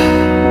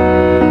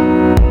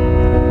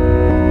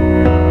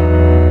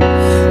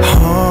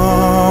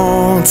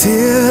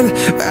 haunted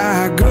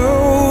by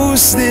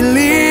ghosts that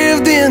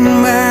lived in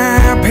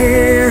my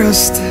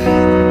past,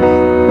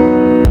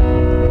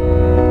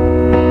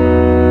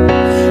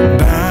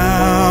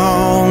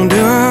 bound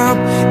up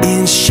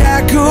in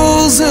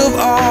shackles of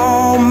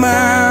all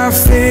my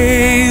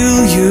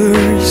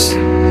failures.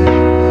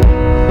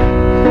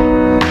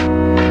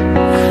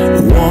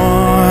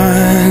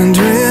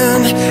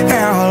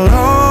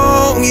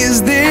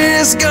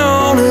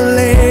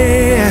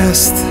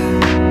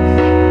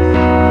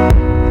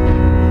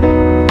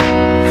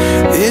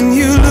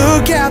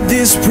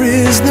 This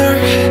prisoner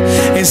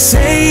and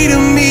say to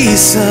me,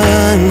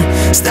 son,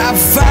 stop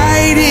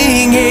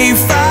fighting a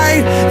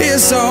fight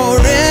it's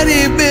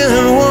already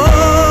been won,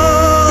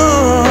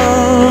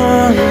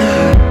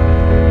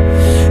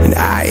 and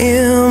I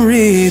am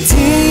redeemed.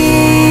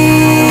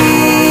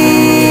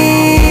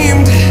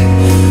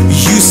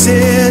 You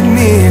set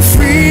me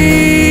free,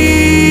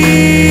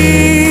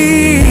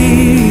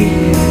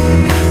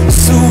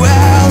 so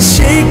I'll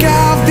shake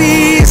off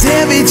these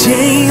heavy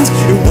chains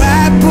and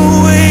wipe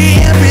away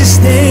every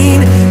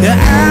stain. That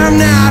I'm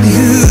not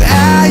who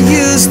I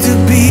used to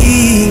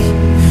be.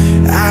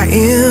 I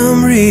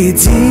am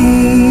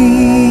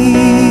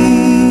redeemed.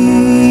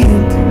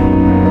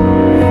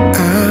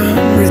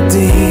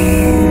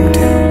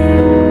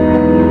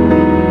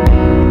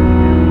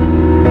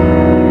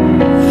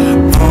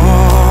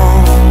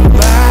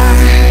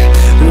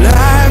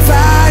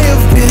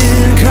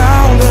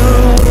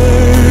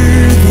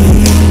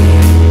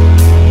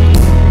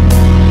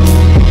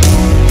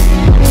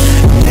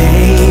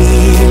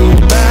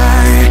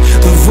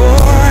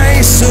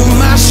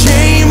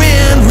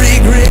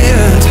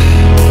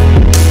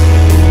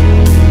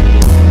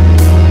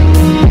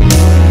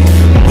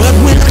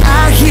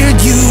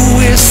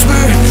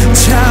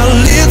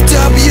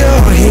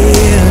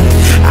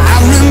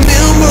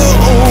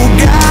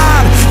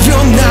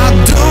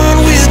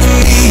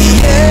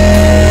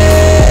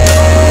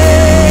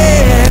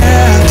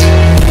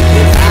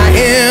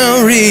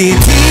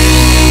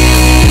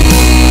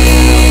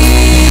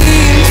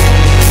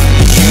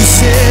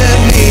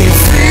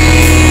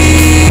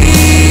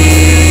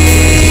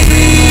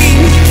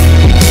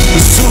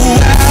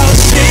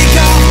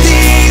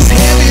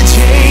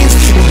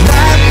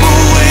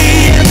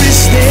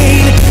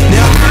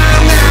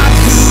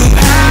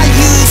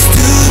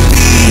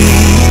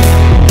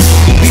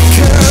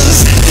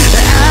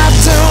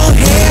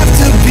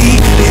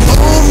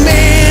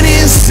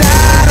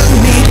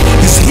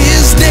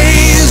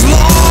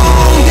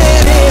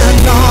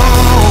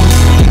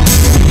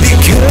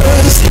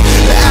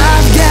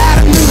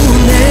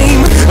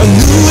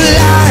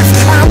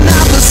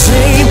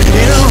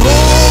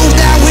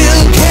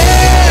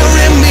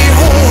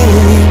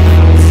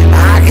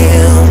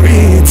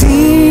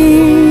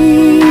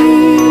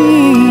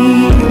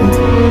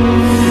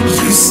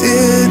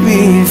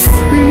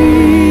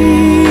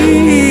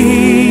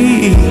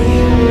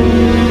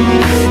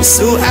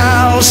 So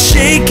I'll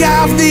shake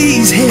off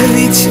these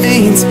heavy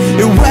chains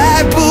and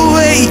wipe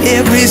away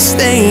every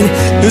stain,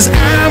 'cause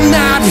I'm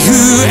not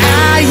who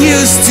I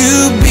used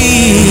to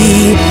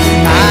be.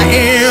 I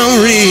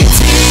am redeemed.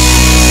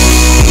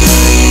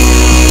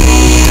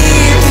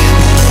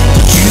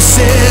 You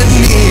set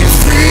me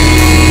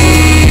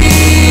free.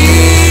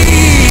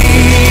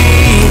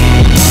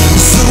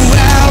 So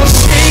I'll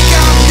shake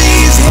off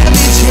these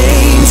heavy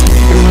chains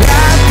and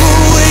wipe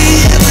away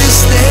every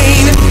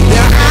stain.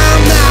 Now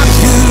I'm not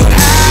who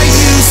I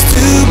used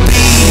to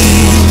be.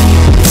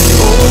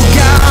 Oh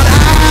God,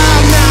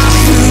 I'm not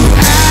who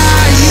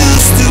I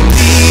used to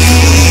be.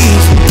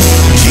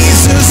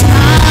 Jesus,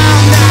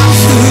 I'm not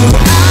who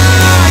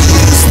I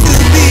used to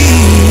be.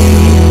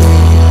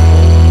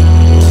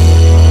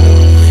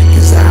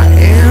 'Cause I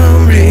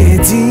am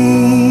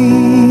redeemed.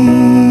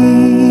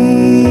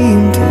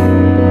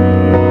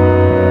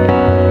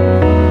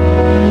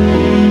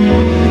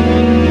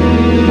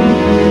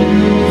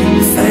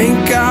 Thank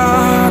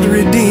God,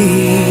 redeemed.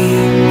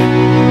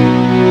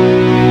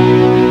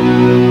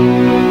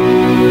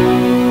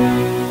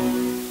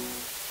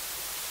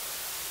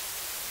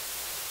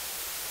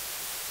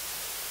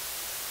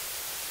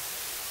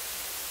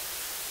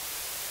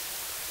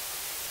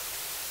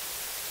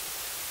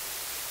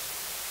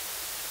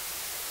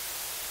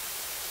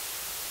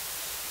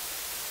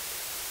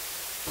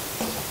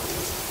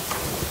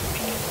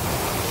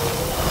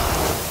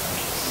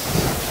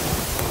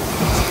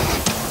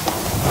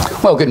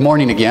 Well, good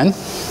morning again.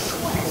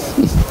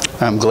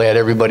 I'm glad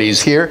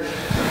everybody's here.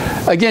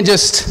 Again,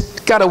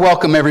 just got to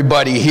welcome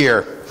everybody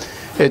here.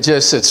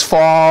 It's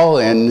fall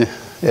and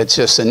it's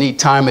just a neat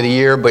time of the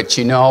year, but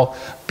you know,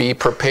 be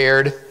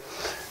prepared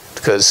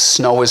because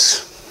snow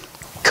is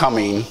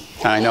coming,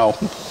 I know.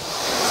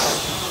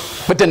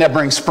 But then that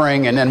brings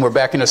spring, and then we're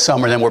back into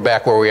summer, and then we're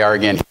back where we are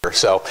again here.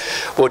 So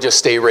we'll just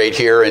stay right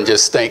here and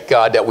just thank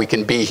God that we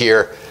can be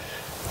here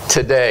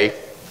today.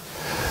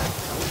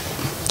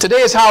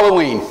 Today is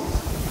Halloween.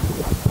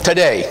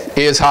 Today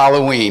is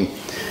Halloween.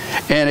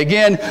 And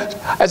again,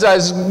 as I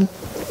was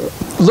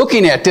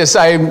looking at this,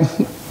 I'm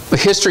a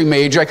history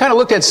major, I kind of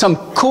looked at some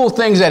cool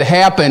things that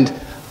happened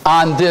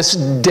on this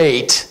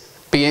date.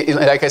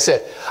 Like I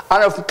said, I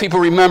don't know if people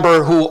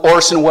remember who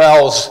Orson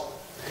Welles,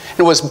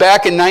 it was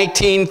back in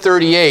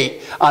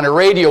 1938 on a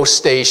radio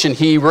station,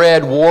 he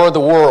read War of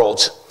the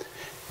Worlds.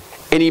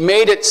 And he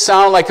made it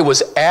sound like it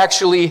was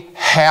actually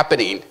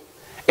happening.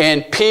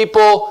 And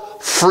people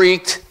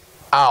freaked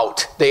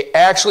out. They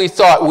actually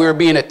thought we were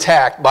being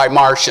attacked by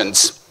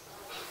Martians.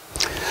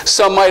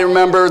 Some might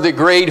remember the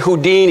great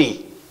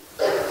Houdini.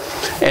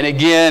 And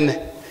again,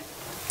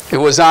 it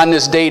was on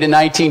this date in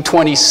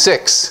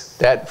 1926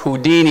 that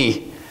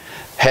Houdini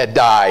had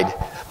died.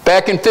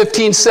 Back in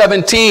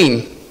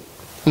 1517,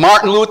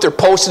 Martin Luther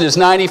posted his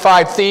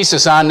 95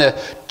 Thesis on the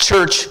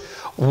church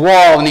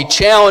wall, and he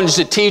challenged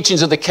the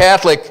teachings of the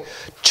Catholic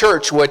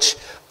Church, which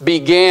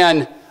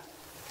began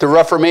the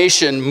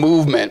Reformation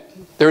movement.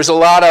 There's a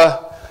lot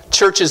of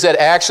churches that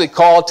actually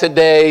call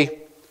today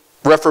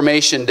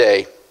Reformation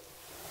Day.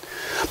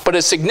 But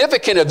as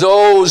significant of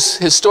those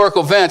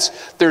historical events,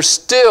 there's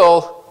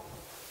still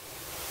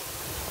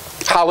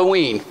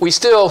Halloween. We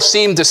still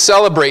seem to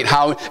celebrate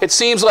Halloween. It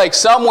seems like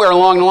somewhere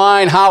along the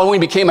line,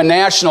 Halloween became a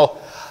national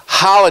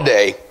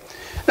holiday.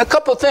 And a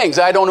couple of things,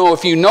 I don't know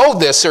if you know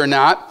this or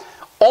not,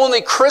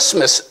 only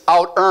Christmas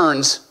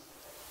out-earns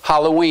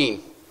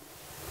Halloween.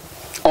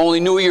 Only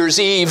New Year's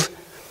Eve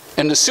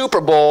and the Super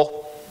Bowl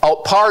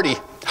out-party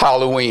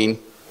Halloween.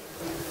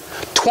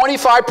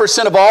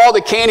 25% of all the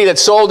candy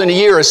that's sold in a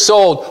year is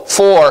sold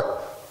for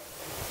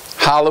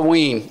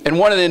Halloween. And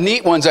one of the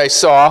neat ones I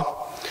saw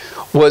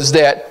was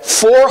that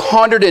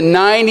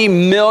 $490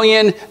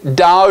 million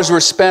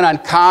were spent on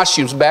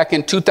costumes back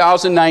in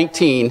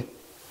 2019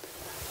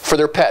 for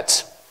their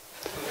pets.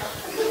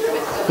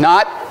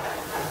 Not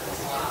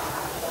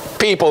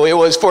people, it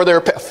was for their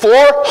pets.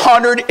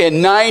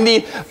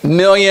 $490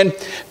 million.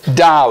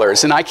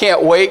 And I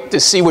can't wait to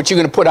see what you're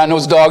going to put on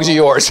those dogs of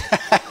yours.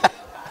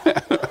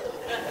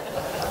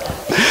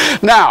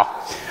 Now,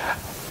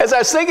 as I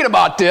was thinking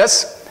about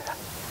this,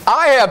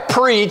 I have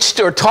preached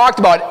or talked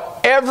about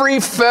every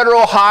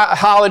federal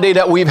holiday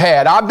that we've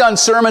had. I've done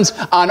sermons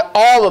on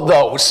all of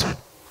those.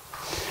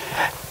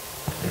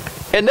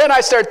 And then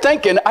I started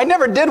thinking, I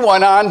never did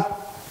one on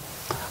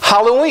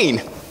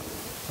Halloween.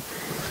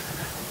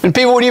 And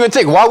people would even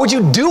think, why would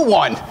you do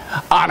one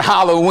on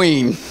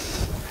Halloween?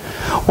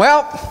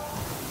 Well,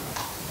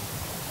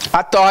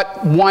 I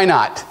thought, why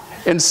not?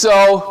 And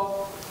so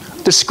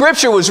the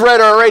scripture was read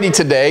already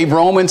today,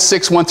 Romans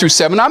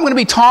 6:1-7. I'm going to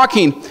be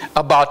talking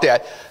about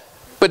that.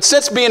 But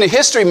since being a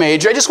history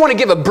major, I just want to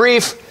give a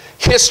brief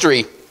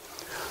history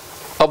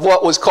of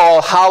what was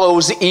called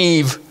Hallows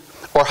Eve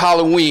or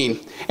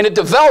Halloween. And it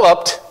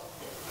developed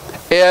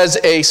as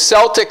a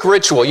Celtic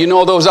ritual. You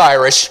know those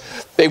Irish.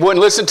 They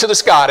wouldn't listen to the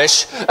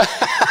Scottish.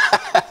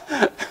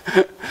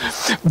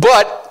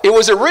 But it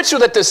was a ritual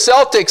that the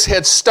Celtics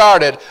had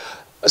started.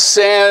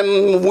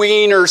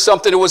 Samhain or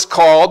something it was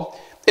called.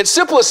 In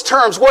simplest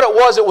terms, what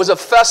it was a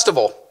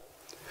festival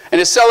And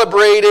it's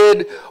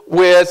celebrated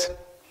with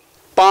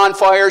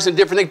bonfires and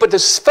different things. But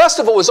this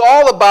festival was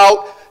all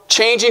about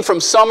changing from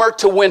summer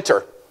to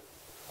winter.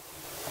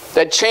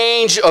 That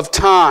change of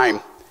time.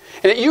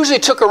 And it usually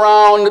took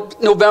around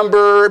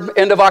November,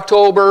 end of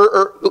October,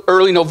 or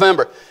early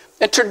November.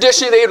 And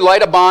traditionally, they would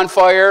light a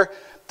bonfire.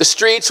 The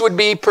streets would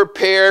be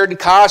prepared, and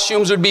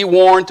costumes would be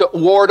worn to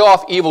ward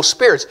off evil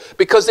spirits.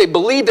 Because they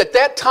believed at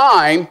that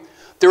time,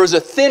 there was a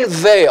thin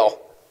veil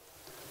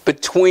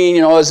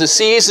between, as the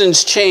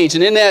seasons changed.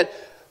 And in that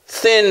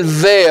thin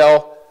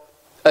veil,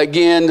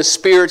 again, the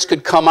spirits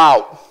could come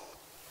out.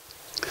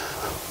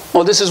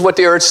 Well, this is what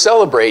they were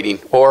celebrating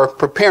or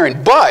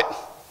preparing. But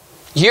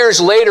years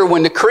later,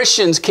 when the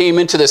Christians came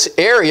into this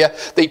area,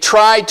 they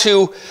tried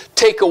to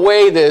take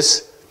away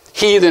this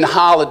heathen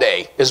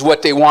holiday, is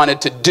what they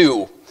wanted to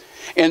do.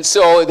 And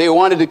so they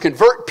wanted to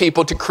convert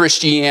people to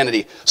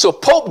Christianity. So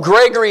Pope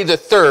Gregory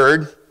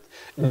III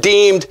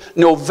deemed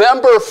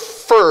November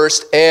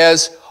 1st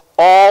as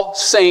All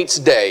Saints'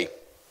 Day.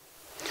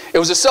 It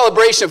was a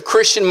celebration of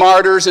Christian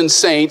martyrs and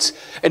saints.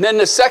 And then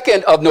the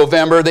 2nd of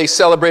November, they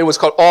celebrated what's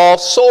called All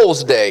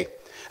Souls' Day,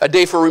 a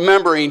day for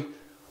remembering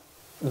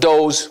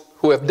those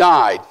who have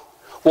died.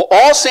 Well,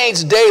 All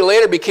Saints' Day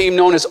later became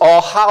known as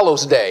All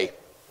Hallows' Day.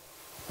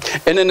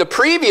 And then the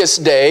previous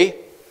day,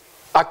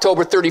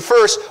 October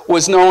 31st,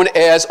 was known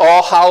as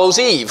All Hallows'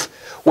 Eve,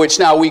 which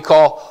now we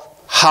call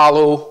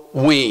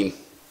Halloween.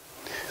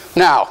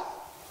 Now,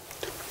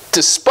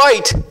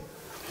 despite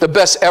the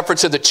best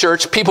efforts of the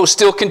church, people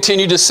still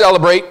continue to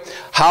celebrate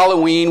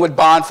Halloween with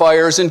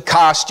bonfires and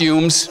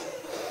costumes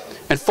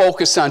and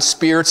focus on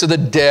spirits of the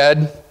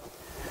dead.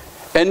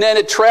 And then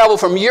it traveled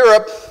from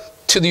Europe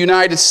to the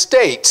United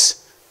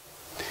States.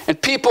 And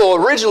people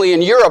originally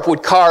in Europe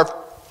would carve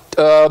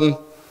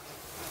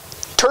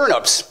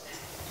turnips.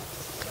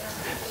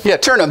 Yeah,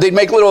 turnip. They'd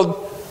make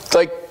little,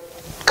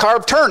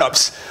 carved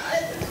turnips.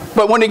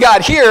 But when they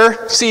got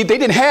here, see, they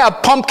didn't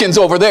have pumpkins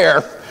over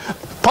there.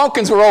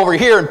 Pumpkins were over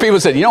here, and people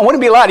said, wouldn't it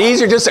be a lot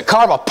easier just to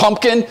carve a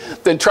pumpkin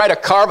than try to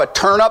carve a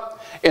turnip?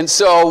 And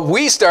so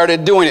we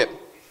started doing it.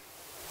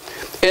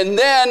 And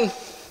then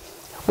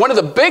one of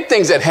the big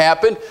things that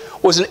happened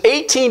was in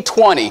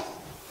 1820,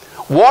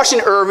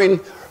 Washington Irving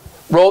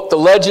wrote The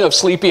Legend of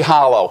Sleepy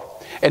Hollow.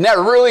 And that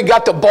really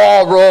got the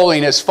ball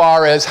rolling as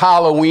far as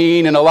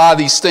Halloween and a lot of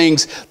these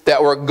things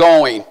that were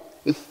going.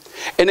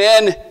 And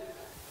then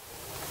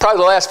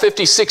probably the last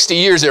 50, 60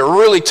 years, it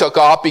really took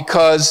off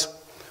because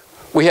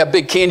we have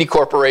big candy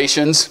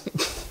corporations,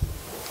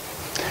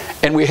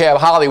 and we have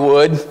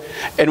Hollywood,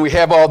 and we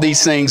have all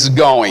these things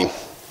going.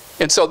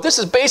 And so this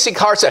is basic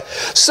heart set.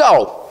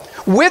 So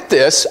with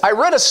this, I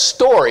read a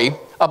story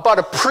about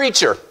a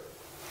preacher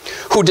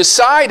who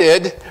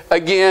decided,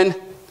 again,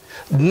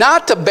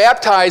 not to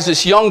baptize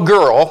this young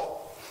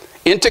girl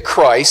into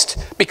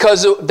Christ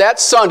because that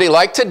Sunday,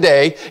 like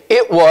today,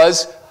 it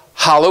was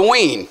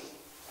Halloween.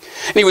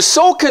 And he was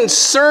so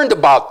concerned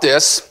about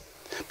this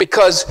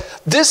because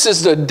this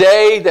is the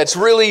day that's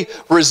really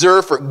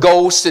reserved for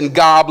ghosts and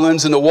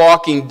goblins and the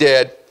walking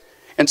dead.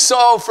 And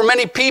so for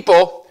many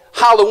people,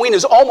 Halloween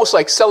is almost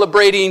like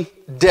celebrating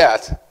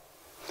death.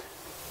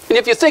 And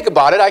if you think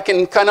about it, I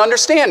can kind of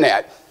understand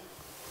that.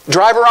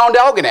 Drive around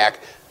Algonac,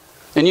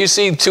 and you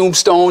see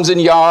tombstones in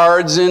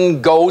yards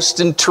and ghosts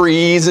and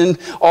trees and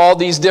all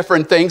these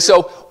different things.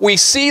 So we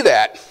see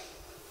that.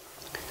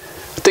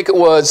 I think it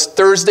was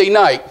Thursday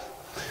night.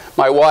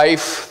 My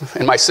wife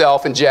and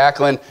myself and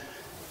Jacqueline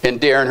and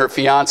Darren, her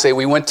fiance,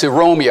 we went to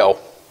Romeo.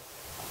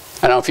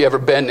 I don't know if you've ever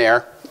been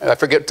there. I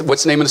forget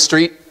what's the name of the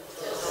street.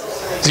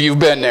 So you've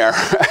been there.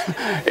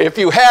 If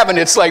you haven't,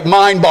 it's like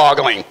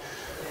mind-boggling.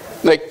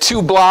 Like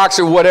 2 blocks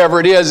or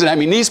whatever it is. And I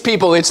mean, these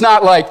people, it's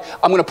not like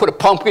I'm going to put a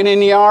pumpkin in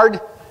the yard.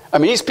 I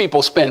mean, these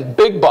people spend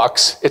big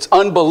bucks. It's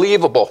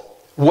unbelievable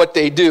what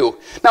they do.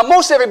 Now,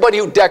 most everybody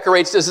who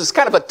decorates this is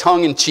kind of a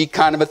tongue-in-cheek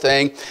kind of a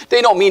thing.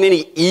 They don't mean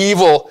any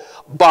evil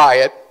by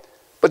it.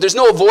 But there's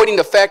no avoiding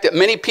the fact that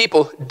many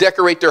people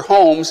decorate their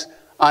homes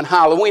on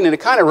Halloween, and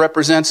it kind of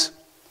represents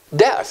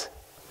death.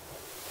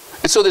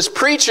 And so this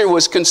preacher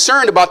was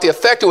concerned about the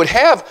effect it would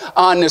have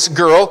on this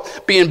girl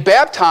being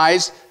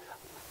baptized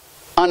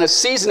on a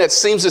season that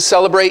seems to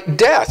celebrate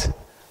death.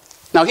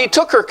 Now, he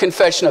took her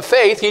confession of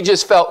faith. He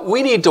just felt,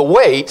 we need to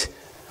wait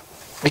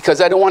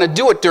because I don't want to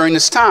do it during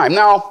this time.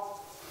 Now,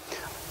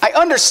 I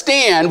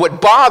understand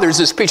what bothers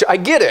this preacher. I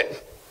get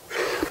it.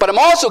 But I'm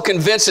also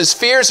convinced his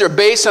fears are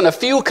based on a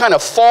few kind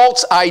of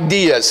false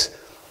ideas.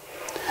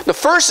 The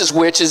first is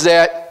which is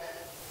that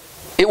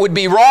it would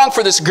be wrong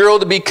for this girl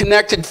to be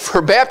connected,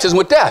 her baptism,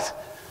 with death.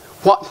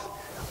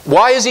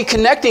 Why is he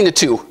connecting the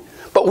two?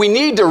 But we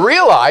need to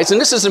realize,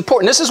 and this is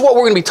important, this is what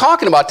we're going to be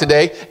talking about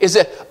today, is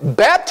that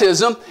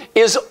baptism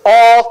is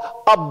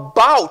all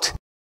about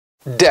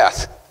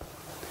death.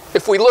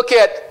 If we look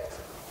at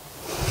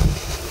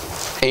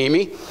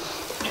Amy,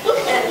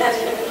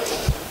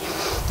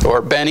 or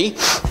Benny,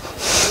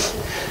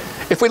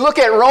 if we look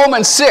at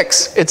Romans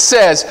 6, it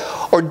says,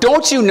 or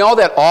don't you know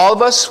that all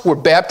of us were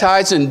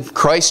baptized in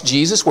Christ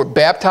Jesus, were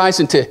baptized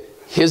into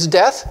his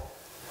death?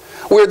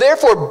 We are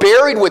therefore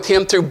buried with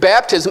him through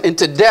baptism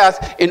into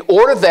death, in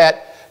order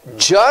that,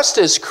 just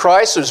as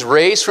Christ was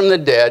raised from the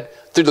dead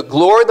through the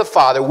glory of the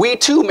Father, we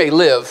too may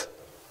live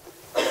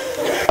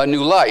a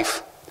new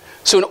life.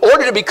 So in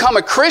order to become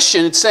a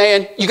Christian, it's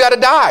saying you got to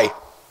die.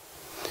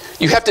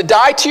 You have to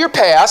die to your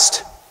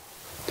past,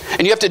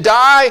 and you have to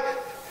die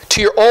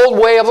to your old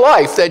way of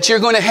life, that you're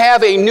going to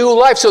have a new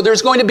life. So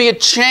there's going to be a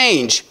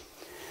change,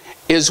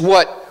 is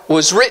what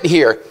was written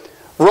here.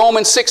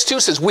 Romans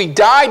 6:2 says, we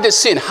died to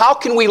sin. How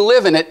can we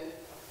live in it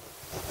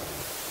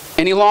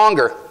any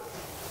longer?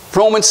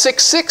 Romans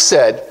 6:6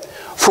 said,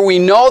 for we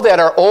know that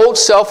our old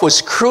self was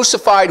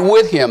crucified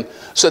with him,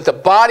 so that the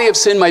body of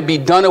sin might be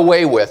done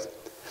away with,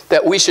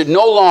 that we should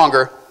no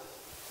longer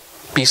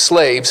be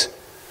slaves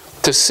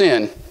to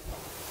sin.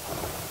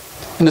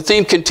 And the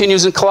theme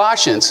continues in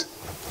Colossians.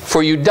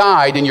 For you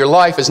died, and your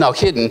life is now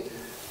hidden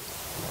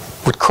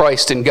with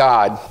Christ in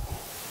God.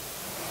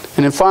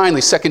 And then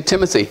finally, 2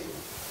 Timothy.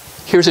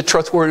 Here's a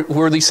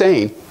trustworthy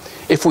saying.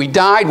 If we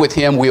died with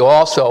him, we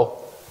also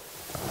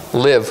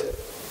live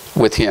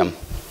with him.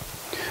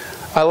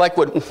 I like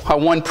how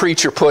one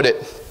preacher put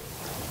it.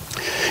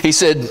 He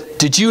said,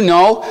 did you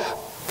know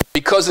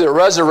because of the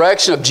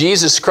resurrection of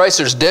Jesus Christ,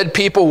 there's dead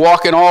people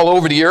walking all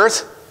over the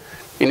earth?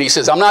 And he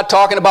says, I'm not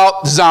talking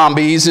about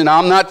zombies, and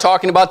I'm not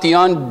talking about the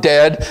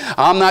undead.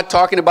 I'm not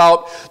talking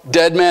about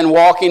dead men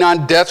walking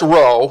on death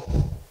row.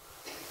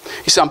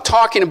 He said, I'm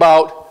talking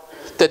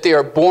about that they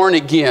are born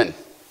again.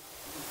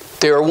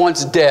 They were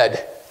once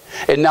dead,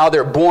 and now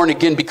they're born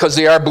again because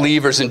they are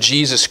believers in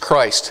Jesus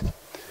Christ.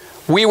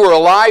 We were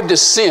alive to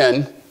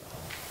sin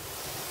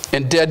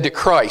and dead to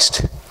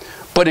Christ.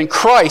 But in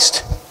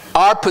Christ,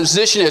 our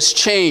position has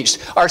changed.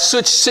 Our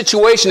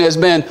situation has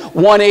been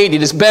 180.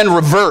 It has been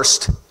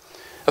reversed.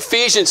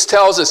 Ephesians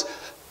tells us,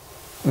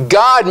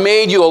 God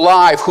made you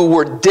alive who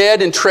were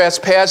dead in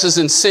trespasses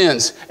and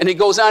sins. And he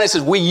goes on and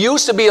says, we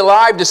used to be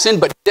alive to sin,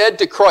 but dead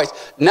to Christ.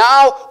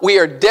 Now we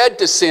are dead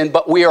to sin,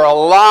 but we are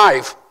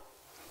alive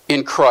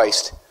in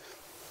Christ.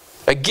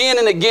 Again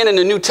and again in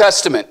the New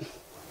Testament,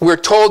 we're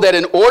told that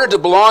in order to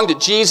belong to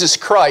Jesus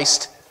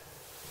Christ,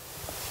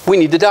 we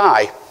need to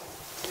die.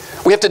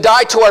 We have to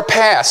die to our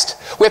past.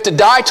 We have to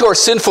die to our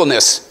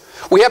sinfulness.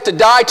 We have to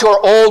die to our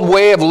old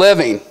way of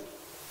living.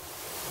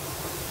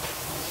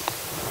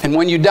 And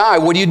when you die,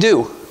 what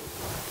do?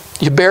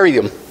 You bury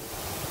them.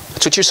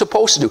 That's what you're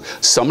supposed to do.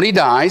 Somebody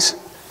dies,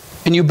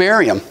 and you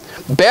bury them.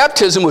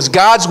 Baptism was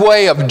God's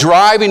way of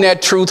driving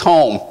that truth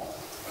home.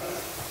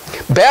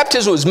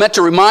 Baptism was meant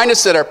to remind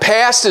us that our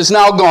past is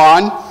now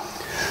gone.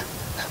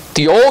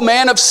 The old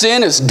man of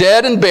sin is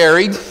dead and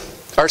buried.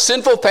 Our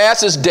sinful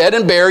past is dead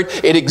and buried.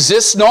 It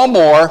exists no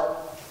more.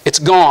 It's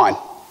gone.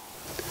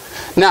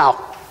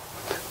 Now,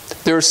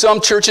 there are some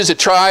churches that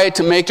try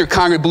to make their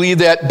congregants believe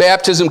that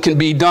baptism can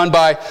be done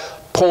by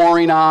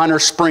pouring on or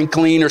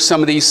sprinkling or some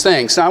of these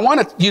things. Now, I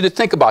want you to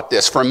think about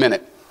this for a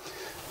minute,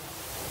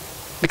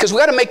 because we've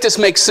got to make this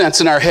make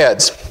sense in our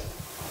heads.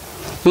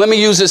 Let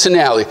me use this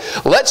analogy.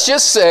 Let's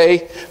just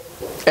say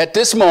at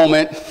this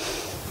moment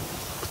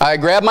I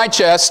grab my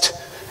chest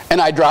and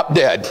I drop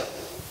dead.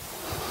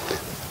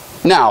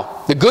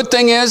 Now, the good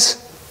thing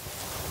is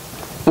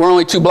we're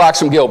only 2 blocks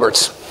from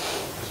Gilbert's.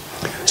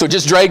 So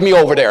just drag me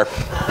over there.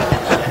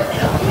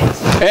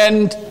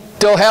 And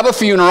they'll have a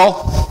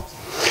funeral.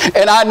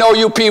 And I know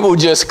you people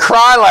just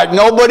cry like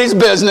nobody's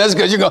business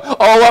because you go,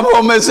 oh, I'm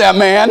going to miss that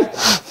man.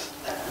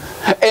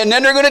 And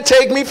then they're going to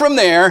take me from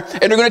there,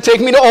 and they're going to take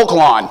me to Oak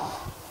Lawn.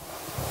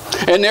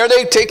 And there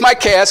they take my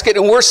casket,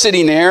 and we're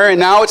sitting there, and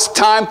now it's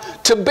time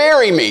to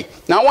bury me.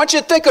 Now I want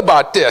you to think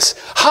about this.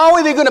 How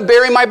are they going to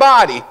bury my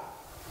body?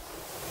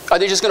 Are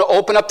they just going to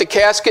open up the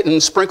casket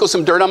and sprinkle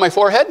some dirt on my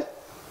forehead?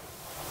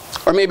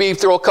 Or maybe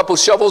throw a couple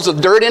shovels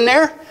of dirt in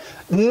there?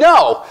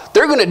 No.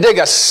 They're going to dig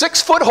a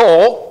 6-foot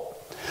hole.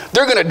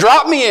 They're going to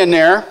drop me in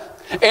there,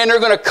 and they're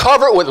going to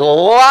cover it with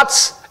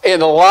lots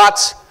and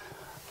lots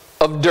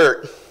of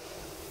dirt.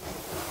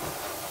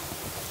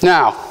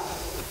 Now,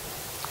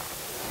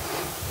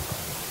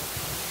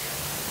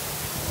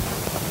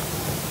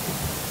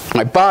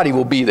 my body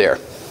will be there.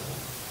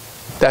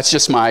 That's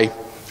just my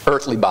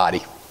earthly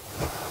body.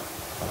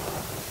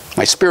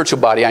 My spiritual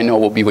body, I know,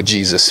 will be with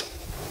Jesus.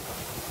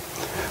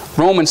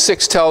 Romans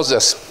 6 tells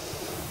us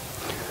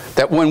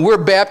that when we're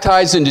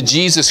baptized into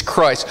Jesus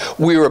Christ,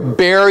 we are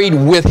buried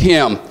with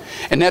him.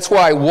 And that's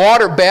why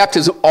water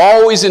baptism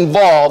always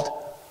involved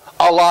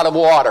a lot of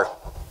water.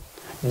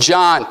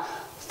 John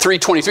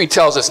 3:23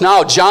 tells us,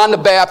 now John the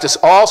Baptist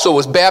also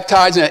was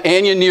baptized in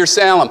Aenon near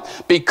Salem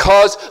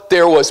because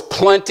there was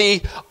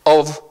plenty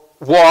of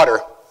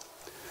water.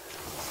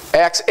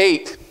 Acts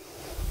 8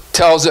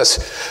 tells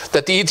us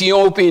that the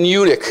Ethiopian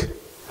eunuch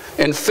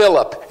and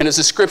Philip, and as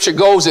the scripture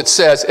goes, it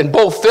says, and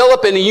both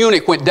Philip and the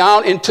eunuch went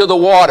down into the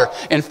water,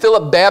 and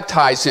Philip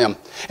baptized him.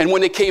 And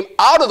when they came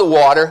out of the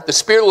water, the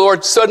Spirit of the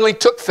Lord suddenly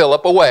took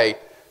Philip away,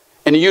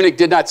 and the eunuch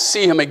did not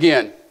see him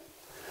again,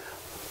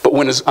 but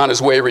went on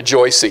his way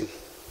rejoicing.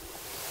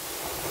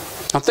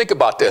 Now think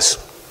about this.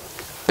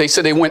 They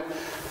said they went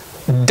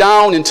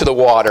down into the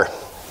water.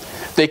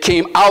 they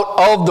came out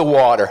of the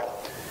water.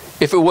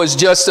 If it was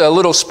just a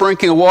little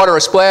sprinkling of water or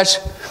a splash,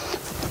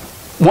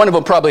 one of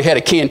them probably had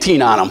a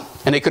canteen on them,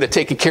 and they could have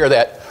taken care of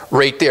that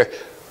right there.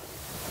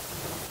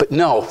 But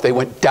no, they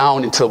went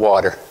down into the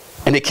water,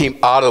 and they came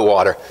out of the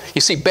water.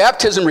 You see,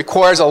 baptism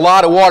requires a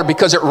lot of water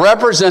because it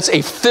represents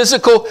a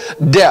physical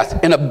death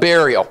and a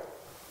burial.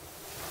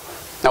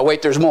 Now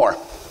wait, there's more.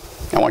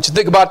 I want you to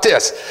think about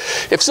this.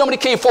 If somebody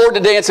came forward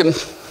today and said,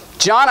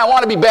 John, I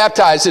want to be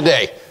baptized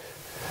today.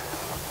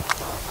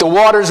 The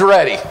water's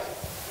ready.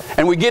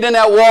 And we get in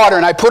that water,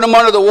 and I put them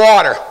under the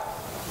water.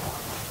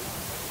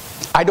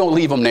 I don't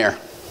leave them there.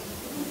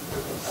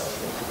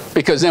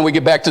 Because then we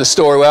get back to the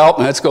story, well,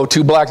 let's go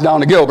 2 blocks down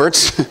to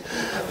Gilbert's.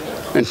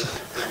 And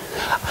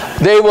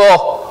they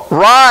will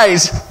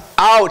rise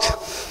out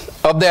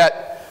of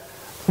that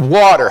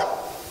water.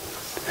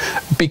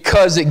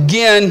 Because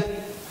again,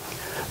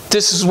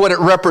 this is what it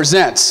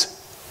represents.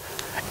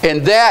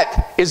 And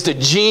that is the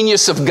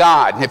genius of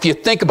God. And if you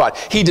think about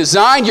it, He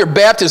designed your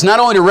baptism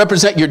not only to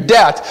represent your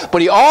death,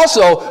 but He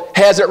also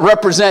has it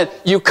represent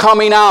you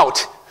coming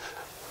out.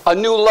 A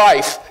new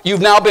life.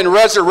 You've now been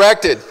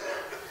resurrected.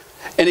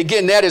 And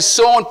again, that is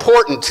so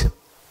important.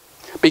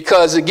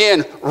 Because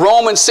again,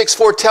 Romans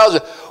 6:4 tells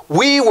us,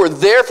 we were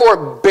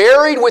therefore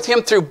buried with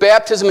Him through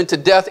baptism into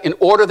death, in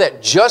order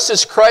that just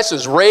as Christ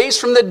was raised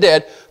from the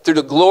dead through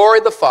the glory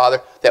of the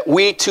Father, that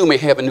we too may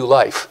have a new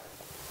life.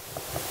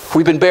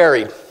 We've been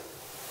buried.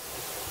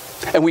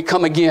 And we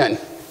come again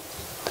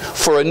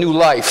for a new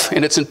life.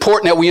 And it's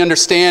important that we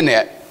understand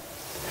that.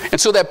 And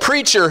so that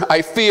preacher,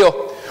 I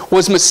feel,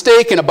 was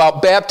mistaken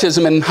about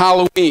baptism and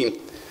Halloween.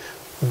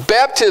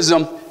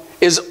 Baptism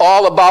is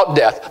all about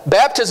death.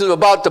 Baptism is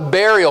about the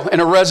burial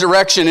and a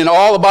resurrection and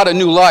all about a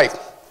new life.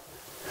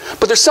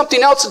 But there's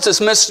something else that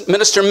this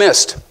minister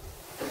missed.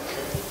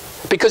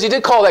 Because he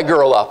did call that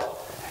girl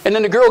up. And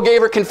then the girl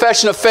gave her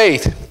confession of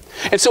faith.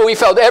 And so he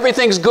felt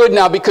everything's good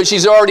now because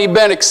she's already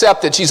been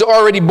accepted. She's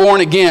already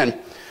born again.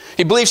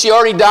 He believes she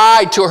already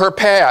died to her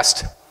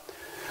past.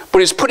 But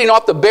he's putting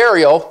off the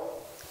burial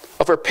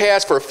of her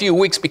past for a few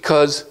weeks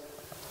because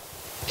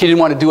he didn't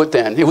want to do it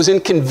then. It was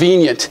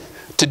inconvenient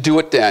to do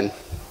it then.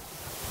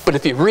 But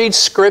if you read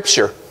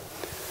Scripture,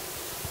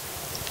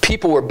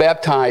 people were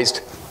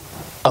baptized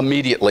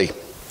immediately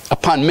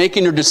upon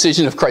making their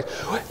decision of Christ.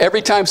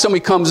 Every time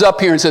somebody comes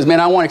up here and says, man,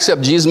 I want to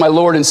accept Jesus my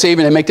Lord and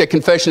Savior, and make that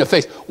confession of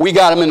faith, we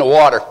got them in the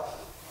water.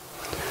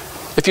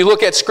 If you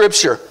look at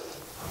Scripture,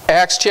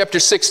 Acts chapter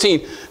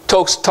 16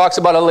 talks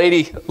about a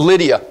lady,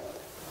 Lydia,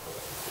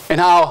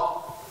 and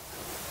how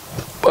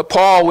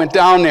Paul went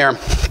down there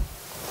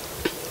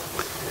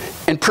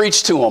and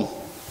preached to him.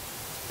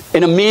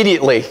 And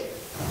immediately,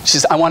 she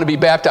says, I want to be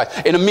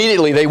baptized. And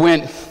immediately they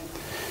went,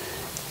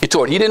 he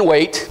told her. He didn't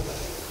wait.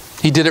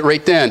 He did it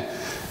right then.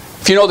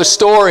 If you know the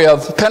story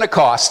of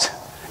Pentecost,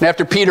 and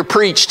after Peter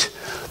preached,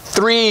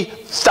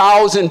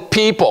 3,000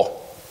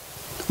 people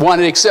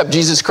wanted to accept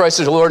Jesus Christ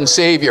as Lord and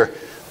Savior.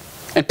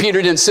 And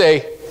Peter didn't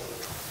say,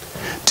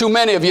 too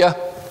many of you,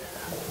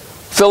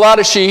 fill out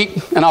a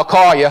sheet and I'll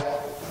call you,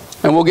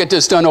 and we'll get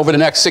this done over the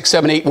next 6,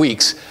 7, 8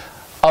 weeks.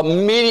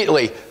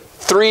 Immediately,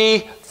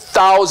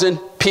 3,000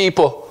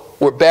 people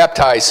were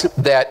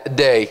baptized that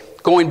day.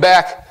 Going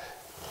back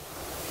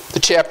to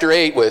chapter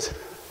 8 with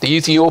the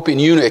Ethiopian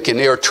eunuch, and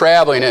they were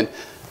traveling, and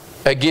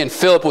again,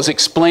 Philip was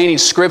explaining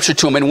Scripture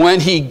to him, and when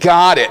he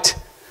got it,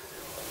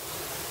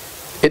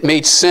 it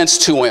made sense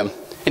to him,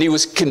 and he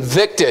was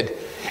convicted.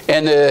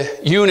 And the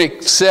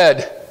eunuch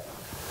said,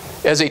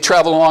 as they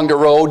traveled along the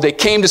road, they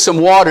came to some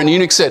water, and the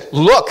eunuch said,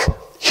 look,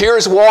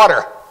 here's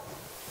water.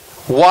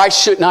 Why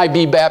shouldn't I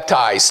be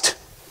baptized?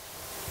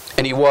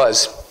 And he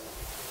was.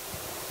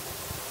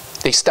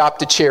 They stopped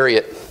the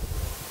chariot.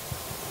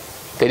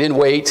 They didn't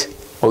wait.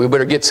 Well, we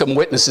better get some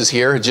witnesses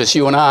here. Just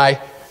you and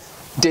I.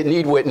 Didn't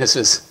need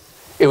witnesses.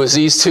 It was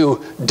these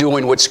two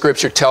doing what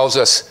Scripture tells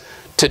us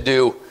to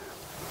do.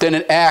 Then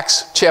in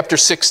Acts chapter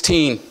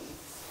 16,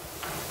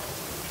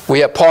 we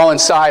have Paul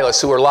and Silas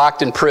who were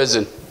locked in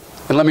prison.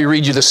 And let me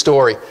read you the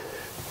story.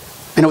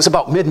 And it was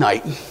about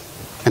midnight.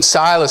 And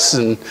Silas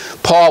and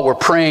Paul were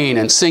praying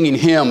and singing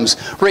hymns.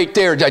 Right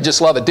there, I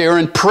just love it. They're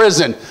in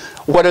prison.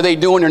 What are they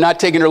doing? They're not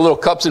taking their little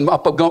cups and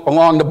up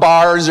along the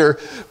bars, or,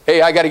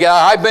 hey, I got to get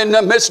out. I've been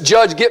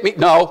misjudged. Get me.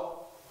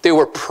 No. They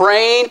were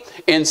praying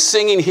and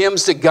singing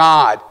hymns to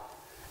God.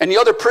 And the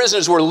other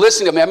prisoners were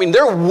listening to them. I mean,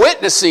 they're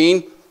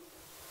witnessing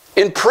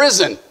in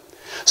prison.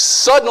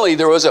 Suddenly,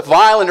 there was a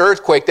violent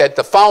earthquake that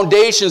the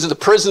foundations of the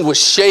prison was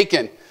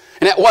shaken.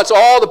 And at once,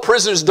 all the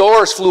prisoners'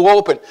 doors flew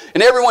open,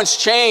 and everyone's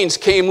chains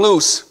came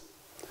loose.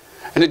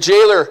 And the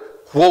jailer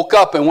woke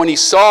up, and when he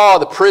saw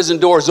the prison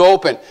doors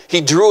open, he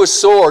drew his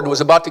sword and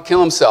was about to kill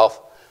himself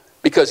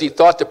because he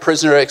thought the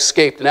prisoner had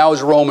escaped, and that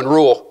was Roman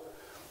rule.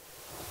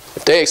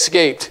 If they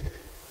escaped,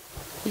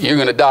 you're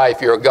going to die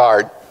if you're a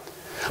guard.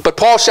 But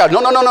Paul shouted,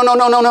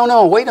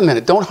 no, wait a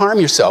minute, don't harm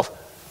yourself.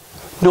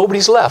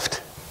 Nobody's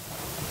left.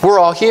 We're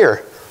all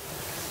here.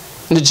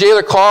 And the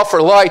jailer called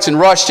for lights and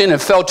rushed in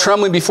and fell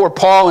trembling before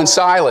Paul and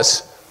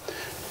Silas.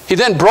 He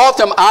then brought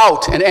them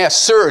out and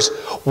asked, "Sirs,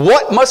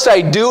 what must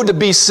I do to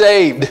be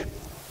saved?" And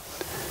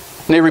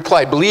they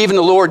replied, "Believe in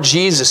the Lord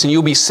Jesus, and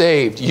you'll be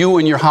saved, you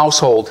and your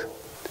household."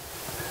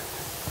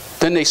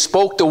 Then they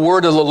spoke the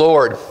word of the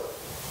Lord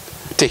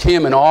to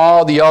him and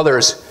all the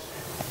others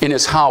in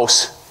his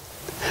house.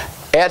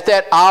 At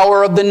that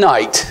hour of the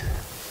night,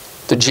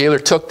 the jailer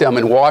took them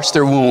and washed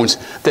their wounds.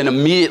 Then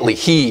immediately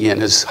he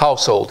and his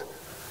household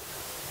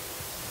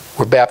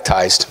were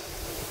baptized.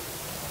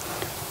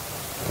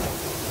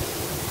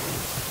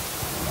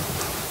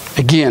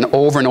 Again,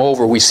 over and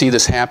over, we see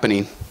this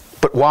happening.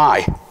 But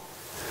why?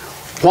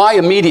 Why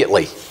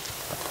immediately?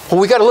 Well,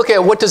 we got to look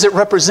at what does it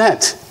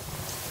represent.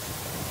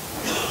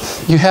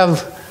 You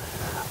have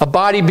a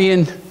body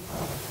being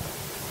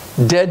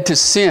dead to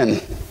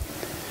sin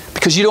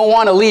because you don't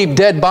want to leave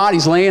dead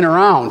bodies laying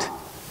around.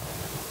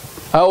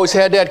 I always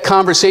had that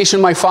conversation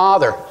with my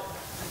father.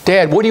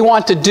 "Dad, what do you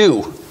want to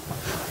do?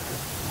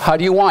 How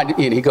do you want?"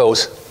 And he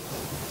goes,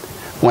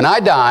 "When I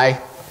die,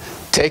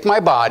 take my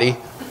body,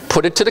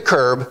 put it to the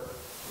curb.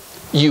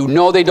 You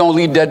know they don't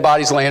leave dead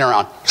bodies laying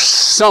around.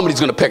 Somebody's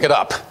going to pick it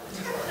up."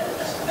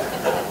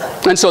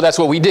 And so that's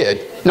what we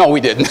did. No, we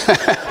didn't.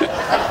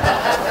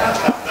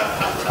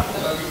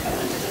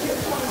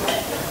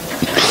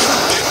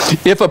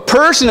 If a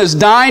person is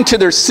dying to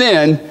their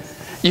sin,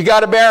 you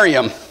got to bury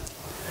him.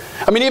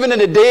 I mean, even in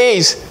the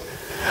days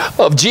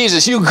of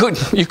Jesus, you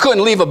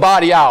couldn't leave a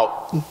body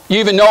out. You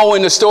even know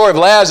in the story of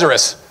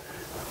Lazarus,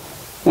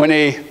 when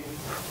they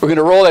were going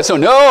to roll that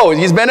stone. No,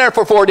 he's been there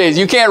for 4 days.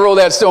 You can't roll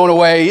that stone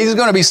away. He's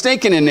going to be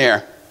stinking in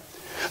there.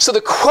 So the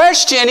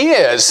question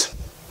is,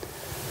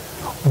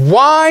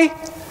 why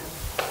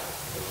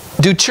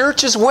do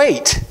churches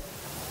wait?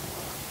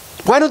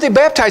 Why don't they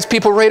baptize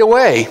people right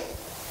away?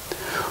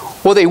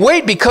 Well, they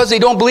wait because they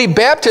don't believe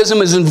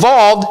baptism is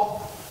involved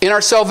in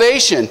our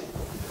salvation.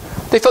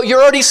 They feel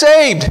you're already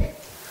saved.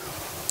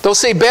 They'll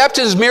say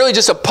baptism is merely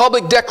just a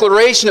public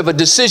declaration of a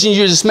decision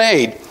you just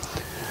made.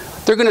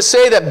 They're going to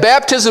say that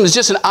baptism is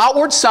just an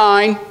outward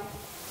sign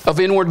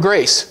of inward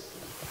grace.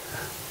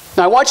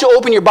 Now, I want you to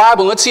open your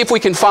Bible and let's see if we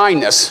can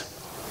find this.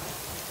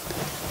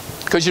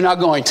 Because you're not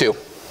going to.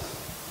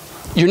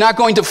 You're not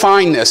going to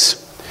find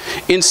this.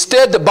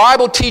 Instead, the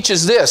Bible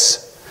teaches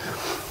this.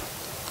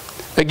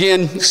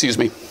 Again, excuse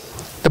me.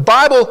 The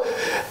Bible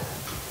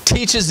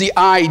teaches the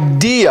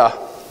idea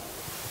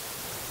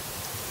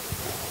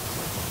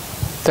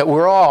that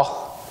we're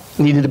all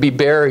needed to be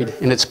buried,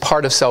 and it's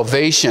part of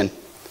salvation.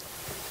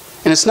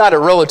 And it's not a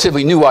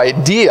relatively new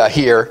idea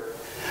here,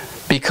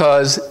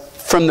 because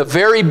from the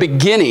very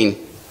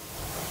beginning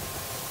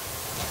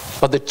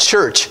of the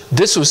church,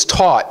 this was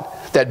taught,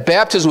 that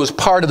baptism was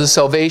part of the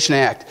Salvation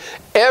Act.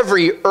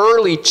 Every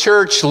early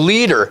church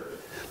leader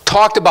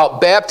talked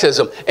about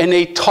baptism, and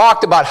they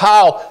talked about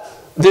how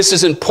this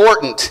is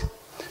important.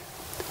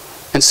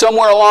 And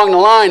somewhere along the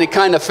line, it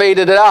kind of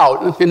faded it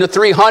out. In the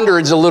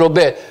 300s a little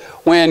bit,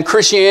 when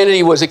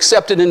Christianity was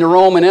accepted in the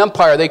Roman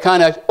Empire, they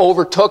kind of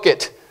overtook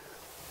it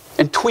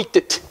and tweaked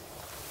it.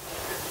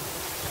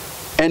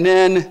 And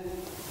then,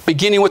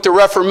 beginning with the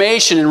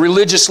Reformation, and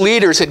religious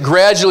leaders had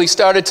gradually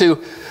started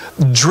to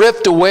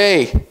drift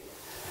away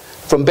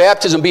from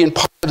baptism being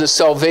part of the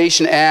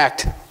Salvation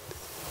Act.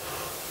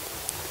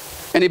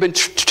 And they've been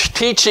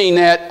teaching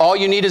that all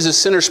you need is a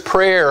sinner's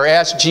prayer, or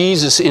ask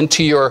Jesus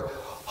into your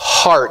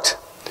heart.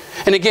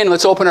 And again,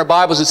 let's open our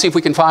Bibles and see if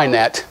we can find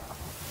that.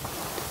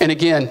 And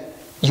again,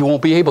 you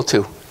won't be able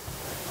to.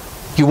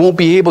 You won't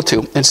be able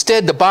to.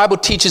 Instead, the Bible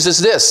teaches us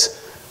this.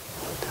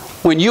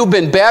 When you've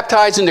been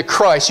baptized into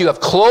Christ, you have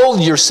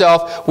clothed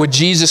yourself with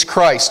Jesus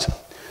Christ.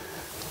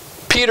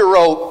 Peter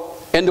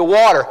wrote, "in the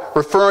water,"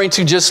 referring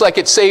to just like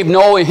it saved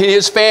Noah and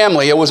his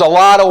family. It was a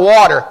lot of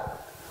water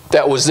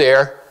that was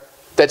there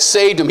that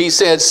saved him. He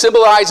said,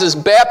 symbolizes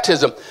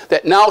baptism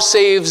that now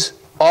saves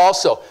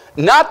also.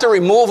 Not the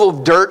removal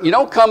of dirt. You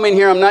don't come in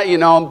here, I'm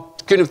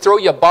going to throw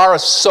you a bar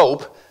of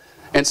soap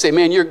and say,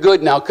 man, you're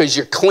good now because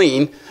you're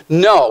clean.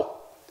 No.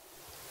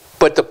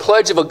 But the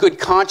pledge of a good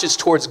conscience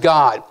towards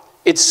God.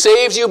 It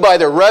saves you by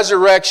the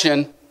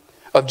resurrection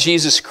of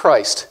Jesus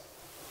Christ.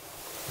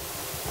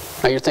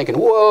 Now you're thinking,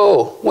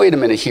 whoa, wait a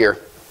minute here.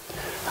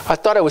 I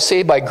thought I was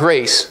saved by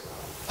grace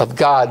of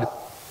God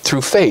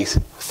through faith.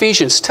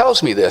 Ephesians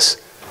tells me this.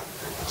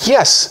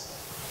 Yes.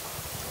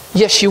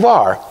 Yes, you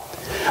are.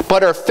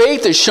 But our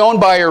faith is shown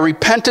by our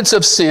repentance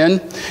of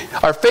sin.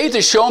 Our faith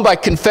is shown by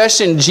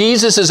confessing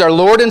Jesus as our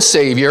Lord and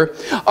Savior.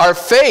 Our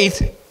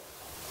faith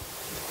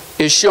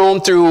is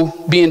shown through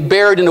being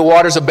buried in the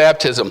waters of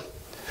baptism.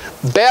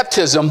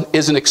 Baptism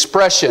is an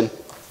expression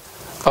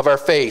of our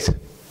faith.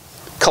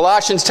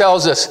 Colossians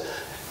tells us,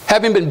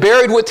 having been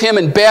buried with him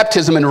in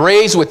baptism and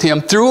raised with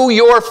him through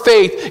your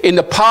faith in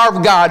the power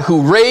of God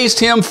who raised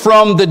him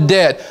from the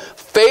dead.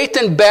 Faith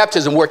and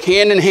baptism work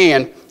hand in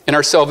hand in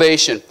our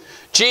salvation.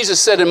 Jesus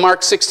said in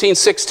Mark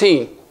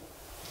 16:16,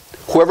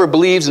 whoever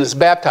believes and is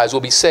baptized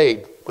will be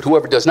saved, but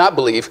whoever does not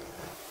believe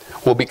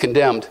will be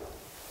condemned.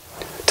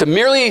 To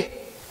merely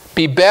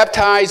be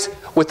baptized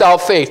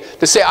without faith,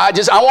 to say, I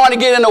want to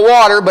get in the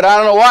water, but I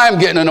don't know why I'm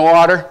getting in the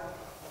water.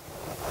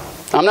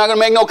 I'm not going to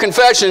make no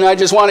confession, I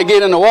just want to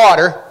get in the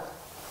water.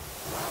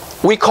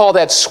 We call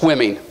that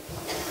swimming,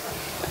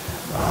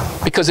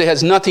 because it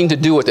has nothing to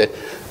do with it.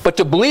 But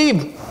to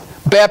believe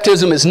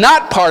baptism is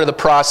not part of the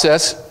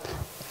process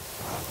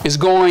is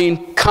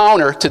going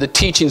counter to the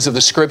teachings of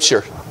the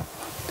Scripture.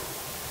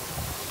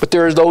 But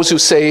there are those who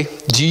say,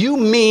 do you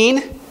mean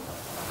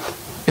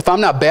if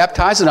I'm not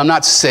baptized that I'm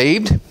not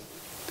saved? And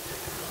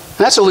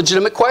that's a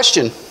legitimate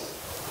question.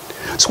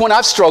 It's one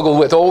I've struggled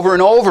with over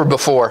and over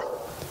before.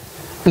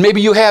 And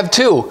maybe you have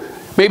too.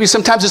 Maybe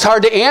sometimes it's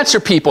hard to answer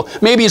people.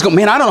 Maybe he's going,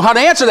 man, I don't know how to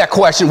answer that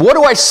question. What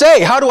do I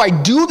say? How do I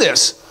do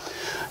this?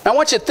 And I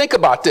want you to think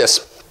about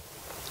this.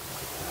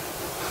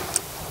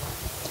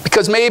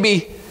 Because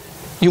maybe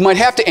you might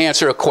have to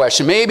answer a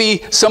question.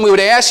 Maybe someone would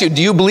ask you,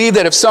 do you believe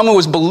that if someone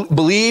was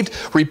believed,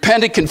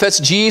 repented,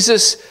 confessed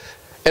Jesus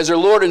as their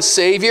Lord and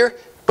Savior,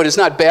 but is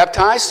not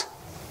baptized,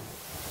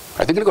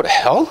 are they going to go to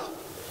hell?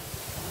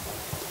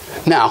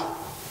 Now,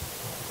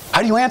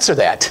 how do you answer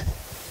that?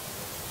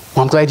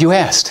 Well, I'm glad you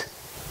asked.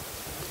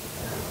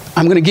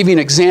 I'm going to give you an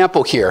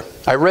example here.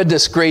 I read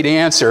this great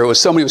answer. It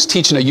was somebody who was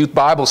teaching a youth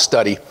Bible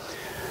study.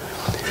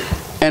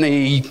 And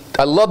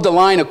I love the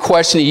line of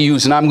question he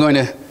used, and I'm going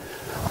to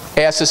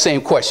ask the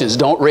same questions.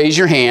 Don't raise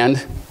your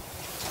hand.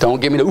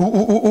 Don't give me the ooh,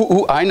 ooh, ooh,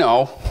 ooh. I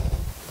know.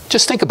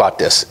 Just think about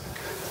this.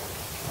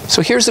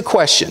 So here's the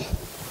question.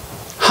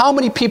 How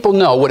many people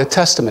know what a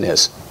testament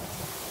is?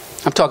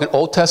 I'm talking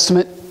Old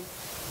Testament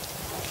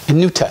and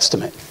New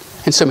Testament.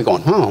 And some are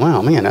going, oh,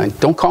 wow, man,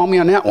 don't call me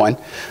on that one.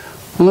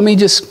 Well, let me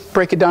just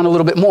break it down a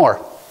little bit more.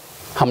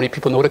 How many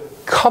people know what a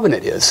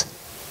covenant is?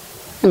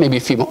 And maybe a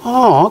few more,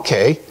 oh,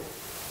 okay.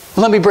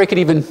 Well, let me break it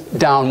even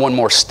down one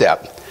more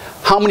step.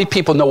 How many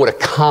people know what a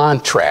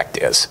contract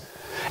is?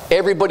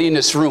 Everybody in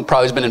this room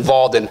probably has been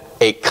involved in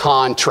a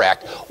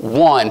contract,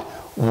 one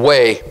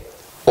way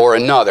or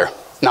another.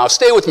 Now,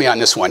 stay with me on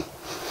this one.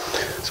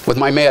 With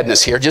my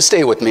madness here, just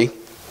stay with me.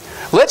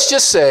 Let's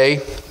just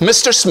say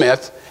Mr.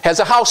 Smith has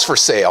a house for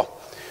sale,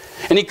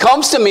 and he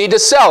comes to me to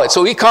sell it.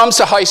 So he comes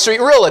to High Street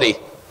Realty,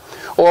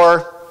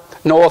 or,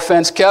 no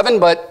offense, Kevin,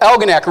 but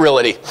Algonac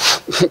Realty.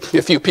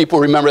 If you people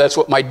remember, that's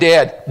what my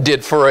dad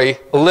did for a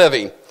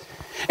living.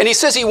 And he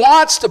says he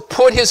wants to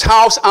put his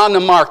house on the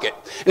market.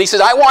 And he says,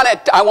 I want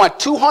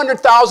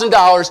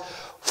 $200,000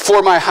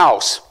 for my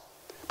house.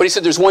 But he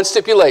said, there's one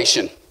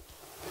stipulation.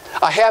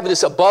 I have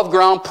this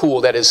above-ground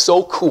pool that is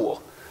so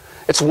cool.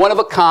 It's one of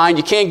a kind.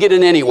 You can't get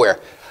it anywhere.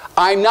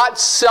 I'm not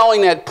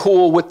selling that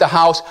pool with the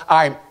house.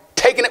 I'm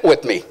taking it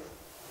with me.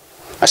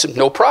 I said,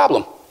 no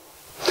problem.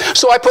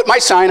 So I put my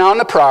sign on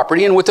the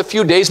property, and within a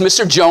few days,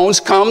 Mr. Jones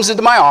comes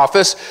into my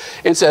office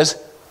and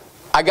says,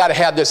 I got to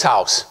have this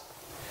house.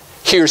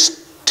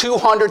 Here's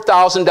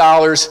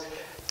 $200,000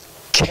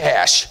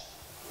 cash.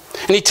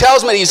 And he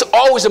tells me that he's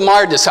always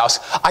admired this house.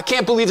 I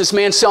can't believe this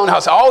man's selling a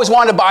house. I always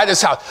wanted to buy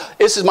this house.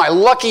 This is my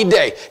lucky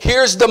day.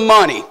 Here's the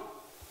money.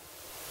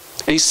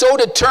 And he's so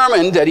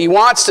determined that he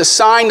wants to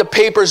sign the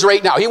papers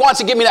right now. He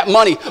wants to give me that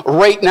money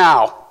right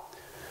now.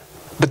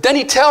 But then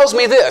he tells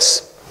me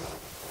this.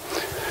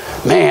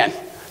 Man,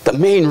 the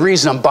main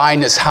reason I'm buying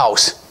this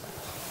house,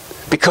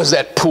 because of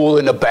that pool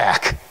in the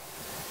back.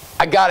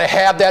 I got to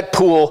have that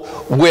pool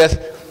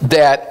with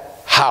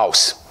that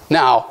house.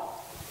 Now,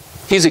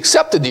 he's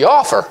accepted the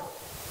offer.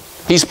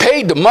 He's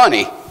paid the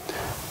money.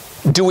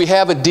 Do we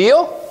have a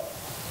deal?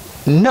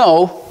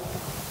 No,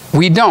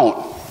 we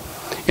don't.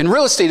 In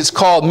real estate, it's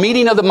called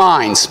meeting of the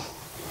minds.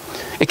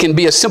 It can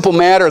be a simple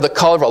matter of the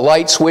color of a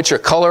light switch or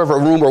color of a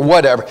room or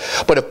whatever.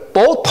 But if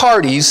both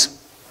parties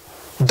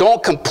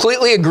don't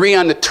completely agree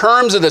on the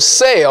terms of the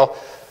sale,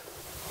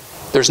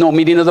 there's no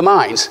meeting of the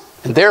minds.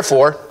 And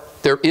therefore,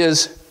 there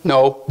is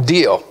no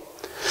deal.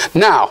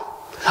 Now,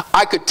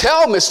 I could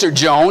tell Mr.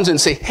 Jones and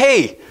say,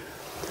 hey,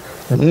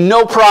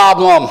 no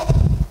problem.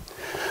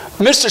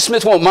 Mr.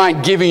 Smith won't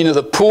mind giving you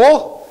the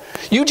pool.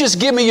 You just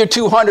give me your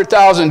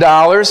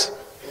 $200,000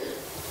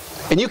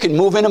 and you can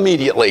move in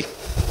immediately.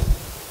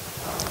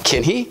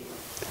 Can he?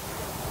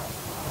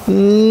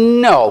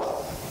 No.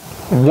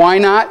 Why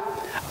not?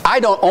 I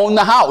don't own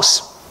the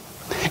house.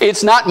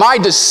 It's not my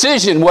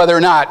decision whether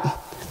or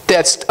not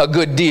that's a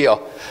good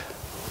deal.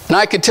 And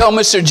I could tell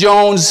Mr.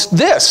 Jones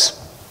this.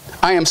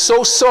 I am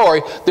so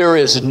sorry. There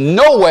is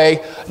no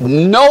way,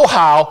 no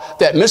how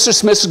that Mr.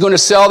 Smith is going to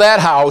sell that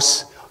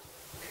house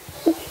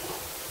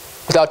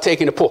without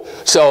taking the pool.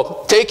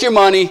 So take your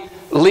money,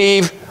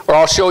 leave, or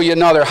I'll show you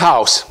another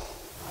house.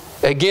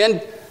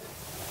 Again,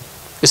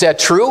 is that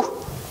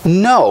true?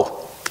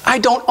 No. I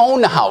don't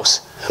own the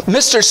house.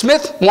 Mr.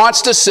 Smith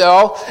wants to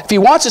sell, if he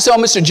wants to sell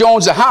Mr.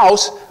 Jones a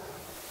house,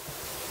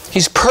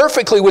 he's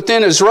perfectly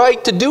within his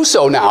right to do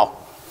so now.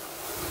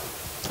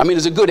 I mean,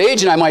 as a good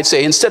agent, I might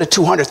say, instead of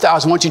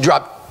 $200,000, why don't you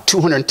drop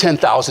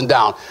 $210,000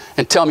 down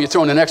and tell him you're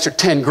throwing an extra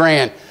 10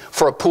 grand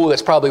for a pool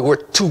that's probably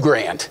worth $2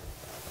 grand.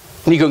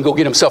 And he can go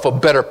get himself a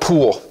better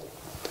pool.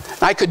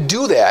 And I could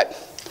do that.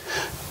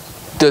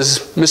 Does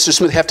Mr.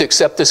 Smith have to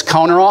accept this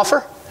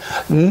counteroffer?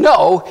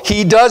 No,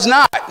 he does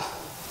not.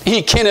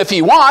 He can if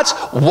he wants.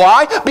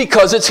 Why?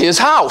 Because it's his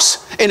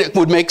house. And it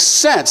would make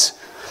sense.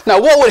 Now,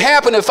 what would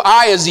happen if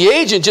I, as the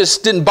agent,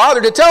 just didn't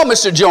bother to tell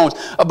Mr. Jones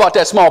about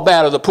that small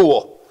matter of the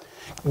pool?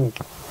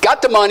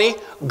 Got the money,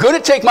 going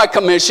to take my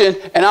commission,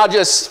 and I'll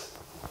just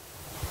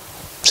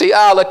see,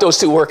 I'll let those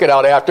two work it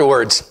out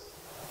afterwards.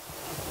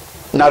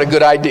 Not a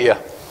good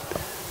idea.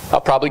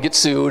 I'll probably get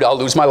sued. I'll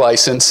lose my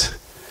license.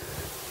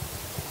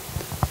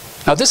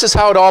 Now, this is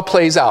how it all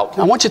plays out.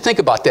 I want you to think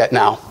about that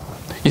now.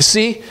 You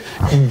see,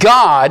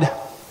 God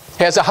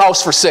has a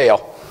house for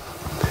sale,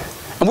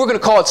 and we're going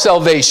to call it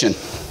salvation.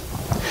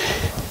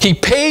 He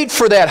paid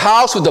for that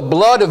house with the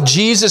blood of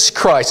Jesus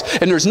Christ,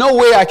 and there's no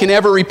way I can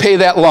ever repay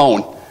that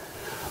loan.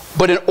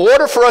 But in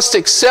order for us to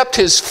accept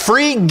His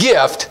free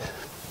gift,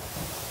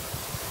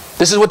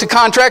 this is what the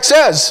contract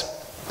says.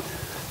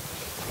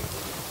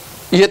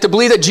 You have to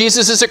believe that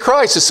Jesus is the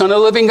Christ, the Son of the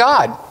living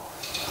God.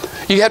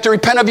 You have to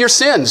repent of your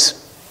sins.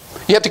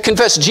 You have to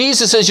confess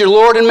Jesus as your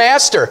Lord and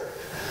Master,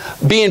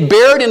 being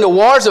buried in the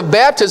waters of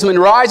baptism and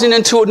rising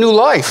into a new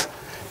life,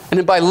 and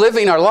then by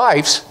living our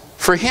lives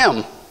for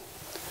Him.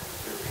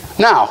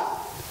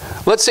 Now,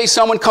 let's say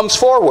someone comes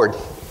forward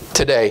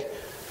today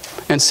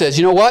and says,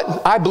 you know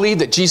what? I believe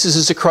that Jesus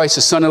is the Christ,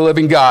 the Son of the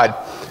living God.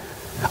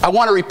 I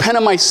want to repent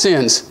of my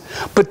sins.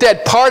 But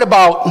that part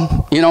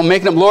about,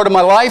 making Him Lord of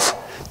my life,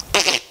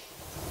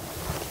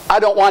 I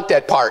don't want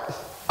that part.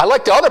 I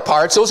like the other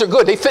parts. Those are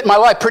good. They fit my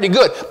life pretty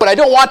good. But I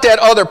don't want that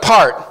other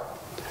part.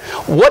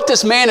 What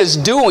this man is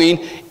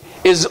doing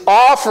is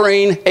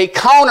offering a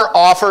counter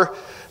offer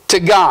to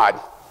God.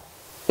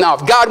 Now,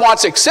 if God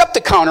wants to accept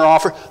the counter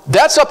offer,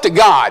 that's up to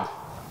God.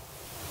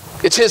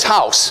 It's His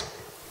house.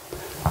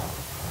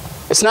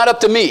 It's not up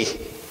to me.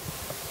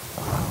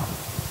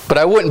 But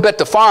I wouldn't bet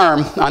the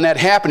farm on that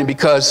happening,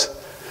 because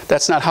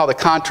that's not how the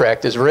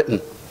contract is written.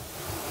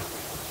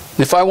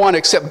 If I want to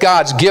accept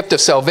God's gift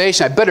of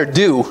salvation, I better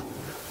do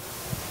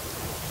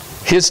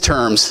His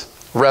terms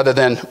rather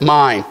than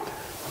mine.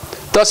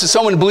 Thus, if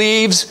someone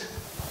believes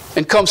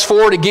and comes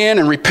forward again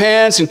and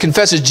repents and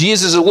confesses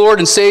Jesus as Lord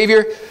and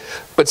Savior,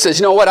 but says,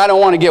 you know what, I don't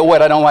want to get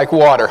wet, I don't like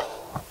water,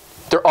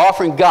 they're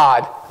offering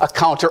God a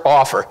counter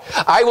offer.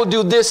 I will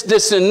do this,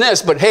 this, and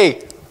this, but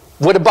hey,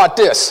 what about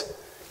this?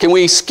 Can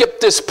we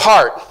skip this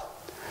part?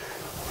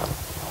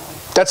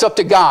 That's up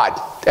to God.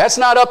 That's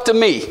not up to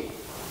me.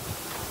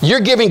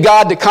 You're giving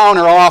God the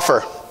counter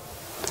offer.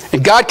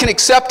 And God can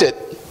accept it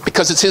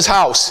because it's His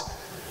house.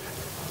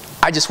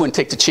 I just wouldn't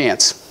take the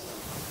chance.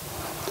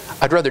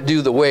 I'd rather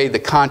do the way the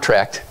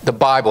contract, the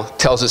Bible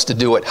tells us to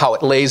do it, how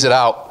it lays it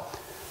out.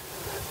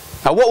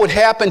 Now, what would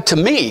happen to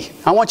me?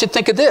 I want you to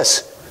think of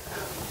this.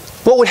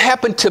 What would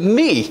happen to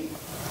me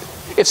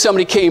if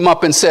somebody came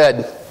up and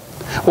said,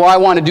 well, I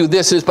want to do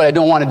this, but I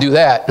don't want to do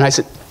that. And I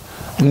said,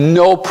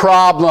 no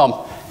problem.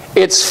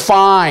 It's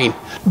fine.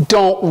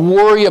 Don't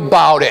worry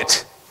about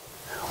it.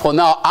 Well,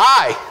 now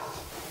I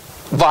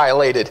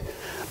violated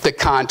the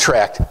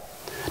contract.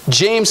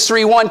 James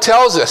 3:1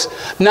 tells us,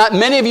 not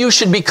many of you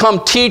should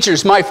become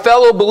teachers, my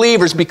fellow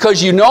believers,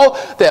 because you know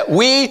that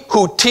we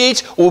who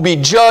teach will be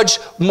judged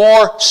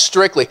more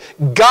strictly.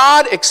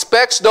 God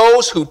expects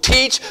those who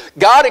teach,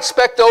 God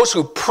expects those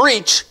who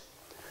preach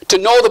to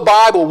know the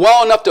Bible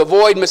well enough to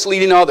avoid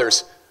misleading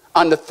others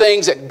on the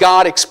things that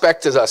God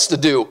expects us to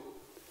do.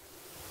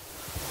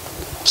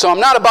 So I'm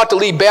not about to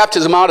leave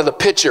baptism out of the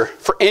picture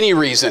for any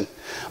reason.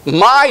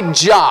 My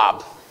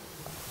job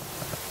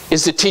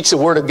is to teach the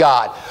Word of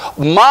God.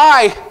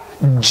 My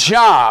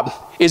job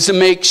is to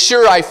make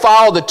sure I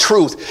follow the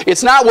truth.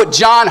 It's not what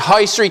John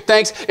High Street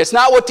thinks. It's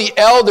not what the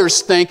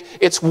elders think.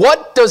 It's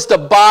what does the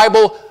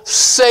Bible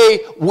say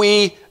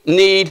we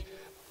need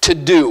to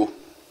do.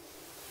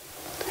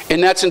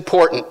 And that's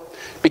important,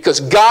 because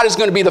God is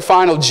going to be the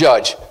final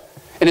judge.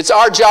 And it's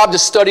our job to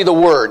study the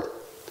Word.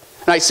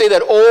 And I say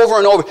that over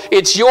and over.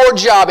 It's your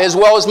job as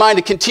well as mine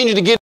to continue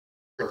to get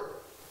the Word.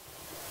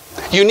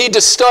 You need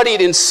to study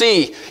it and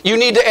see. You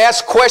need to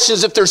ask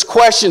questions if there's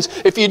questions.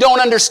 If you don't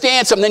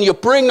understand something, then you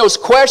bring those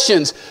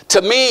questions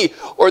to me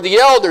or the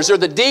elders or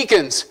the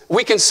deacons.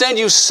 We can send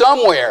you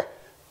somewhere.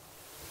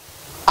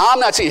 I'm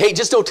not saying, hey,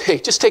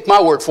 just take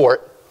my word for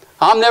it.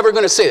 I'm never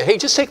going to say that. Hey,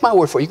 just take my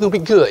word for it. You're going to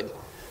be good.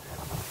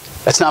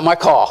 That's not my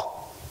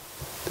call.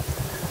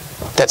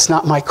 That's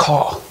not my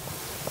call.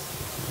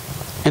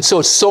 And so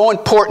it's so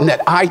important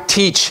that I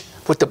teach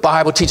what the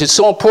Bible teaches. It's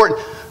so important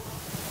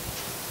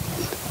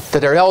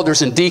that our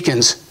elders and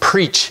deacons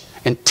preach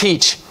and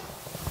teach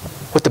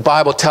what the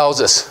Bible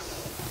tells us.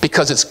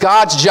 Because it's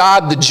God's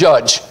job to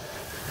judge.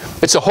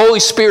 It's the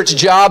Holy Spirit's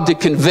job to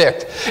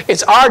convict.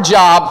 It's our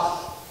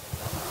job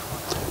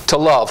to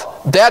love.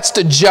 That's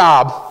the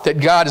job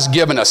that God has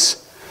given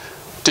us.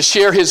 To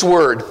share His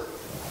Word.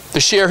 To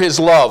share His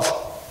love.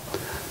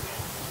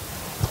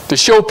 To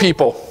show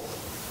people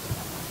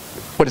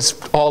what it's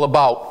all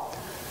about.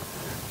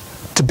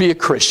 To be a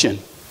Christian.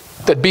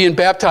 That being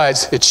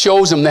baptized, it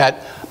shows them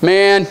that,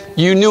 man,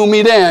 you knew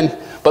me then,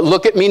 but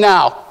look at me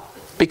now.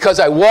 Because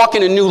I walk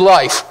in a new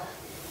life.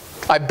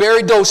 I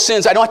buried those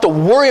sins. I don't have to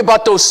worry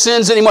about those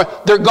sins anymore.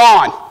 They're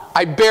gone.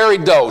 I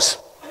buried those.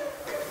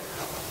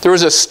 There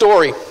was a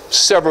story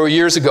several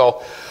years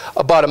ago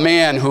about a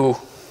man who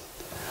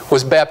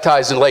was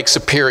baptized in Lake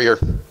Superior.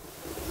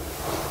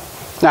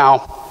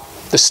 Now,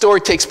 the story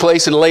takes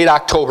place in late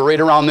October, right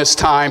around this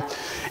time,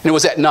 and it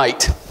was at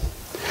night.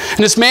 And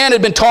this man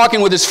had been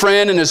talking with his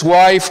friend and his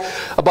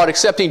wife about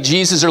accepting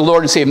Jesus as their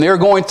Lord and Savior. And they were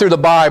going through the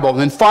Bible. And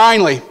then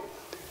finally,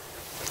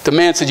 the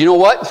man said, you know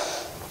what?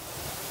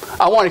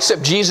 I want to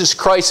accept Jesus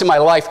Christ in my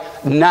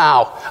life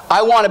now.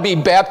 I want to be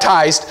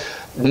baptized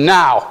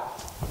now.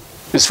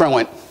 His friend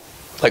went,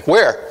 like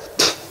where?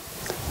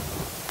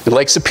 In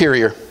Lake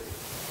Superior.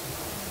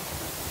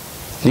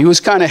 And he was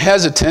kind of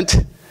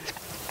hesitant.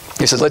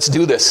 He said, let's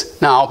do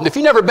this. Now, if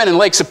you've never been in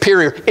Lake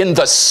Superior in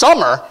the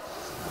summer,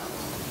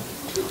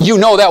 you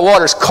know that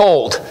water's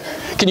cold.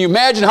 Can you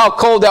imagine how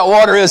cold that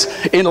water is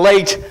in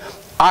late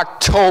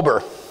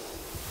October?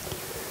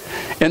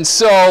 And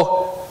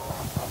so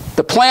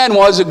the plan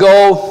was to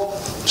go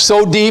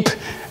so deep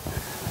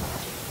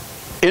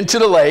into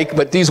the lake,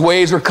 but these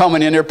waves were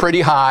coming in there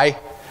pretty high.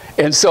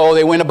 And so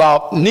they went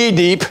about knee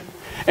deep,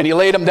 and he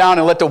laid them down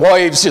and let the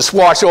waves just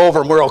wash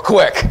over him real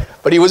quick.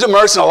 But he was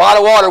immersed, and a lot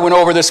of water went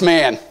over this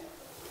man.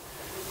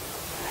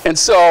 And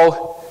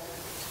so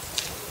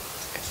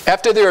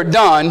after they were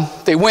done,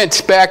 they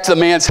went back to the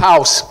man's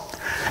house.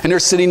 And they're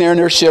sitting there and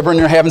they're shivering,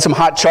 they're having some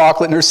hot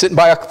chocolate, and they're sitting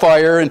by a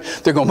fire, and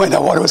they're going, man,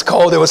 that water was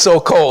cold, it was so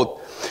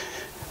cold.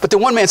 But the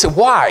one man said,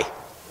 why?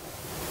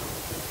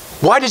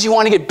 Why did you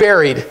want to get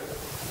buried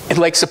in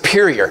Lake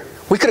Superior?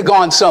 We could have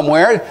gone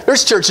somewhere.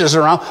 There's churches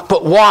around,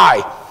 but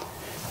why?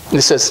 And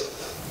he says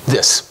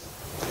this.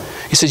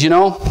 He says, you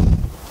know,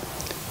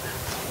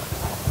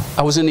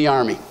 I was in the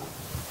Army.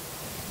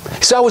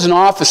 He said, I was an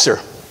officer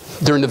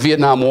during the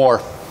Vietnam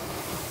War.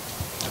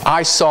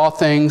 I saw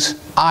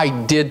things,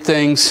 I did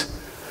things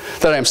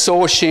that I'm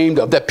so ashamed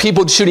of, that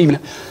people shouldn't even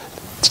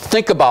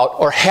think about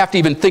or have to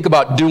even think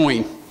about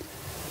doing.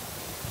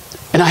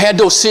 And I had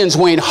those sins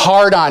weighing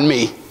hard on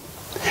me.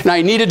 And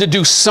I needed to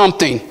do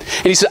something.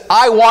 And he said,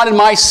 I wanted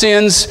my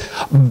sins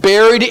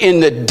buried in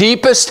the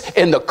deepest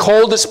and the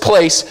coldest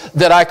place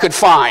that I could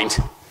find.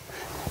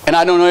 And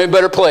I don't know any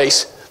better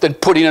place than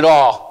putting it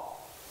all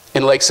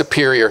in Lake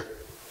Superior.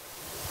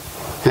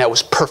 And that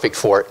was perfect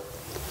for it.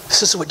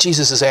 This is what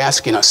Jesus is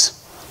asking us.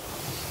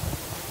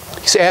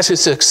 He's asking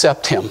us to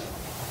accept him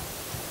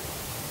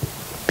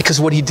because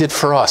of what he did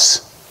for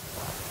us.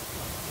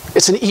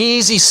 It's an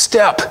easy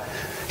step.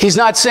 He's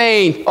not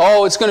saying,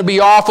 oh, it's going to be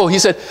awful. He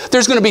said,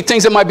 there's going to be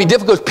things that might be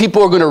difficult.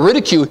 People are going to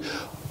ridicule.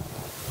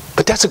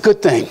 But that's a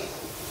good thing.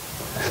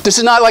 This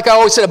is not like I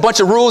always said, a bunch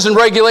of rules and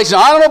regulations.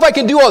 I don't know if I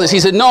can do all this. He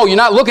said, no, you're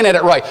not looking at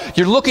it right.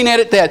 You're looking at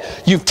it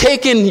that you've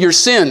taken your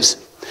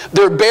sins.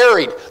 They're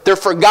buried. They're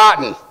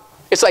forgotten.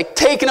 It's like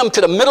taking them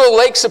to the middle of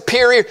Lake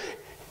Superior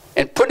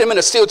and putting them in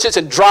a steel chest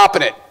and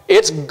dropping it.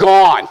 It's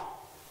gone.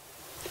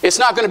 It's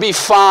not going to be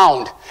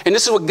found. And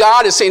this is what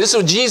God is saying. This is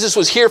what Jesus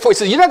was here for. He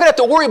said, you're not going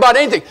to have to worry about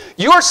anything.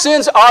 Your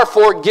sins are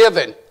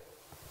forgiven.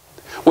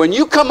 When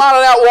you come out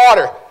of that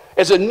water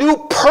as a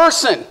new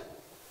person,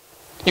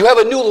 you have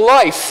a new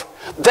life.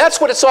 That's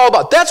what it's all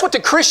about. That's what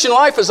the Christian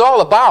life is all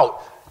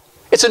about.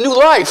 It's a new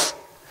life.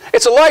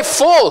 It's a life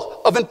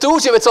full of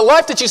enthusiasm. It's a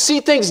life that you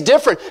see things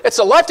different. It's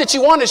a life that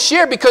you want to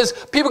share because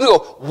people can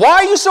go, why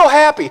are you so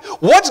happy?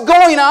 What's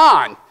going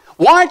on?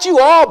 Why aren't you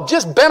all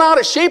just bent out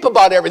of shape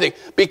about everything?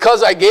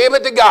 Because I gave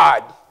it to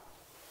God.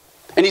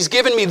 And he's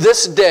given me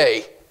this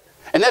day.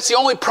 And that's the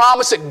only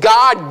promise that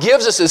God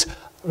gives us is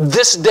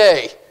this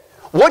day.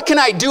 What can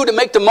I do to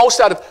make the most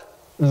out of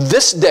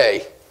this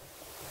day?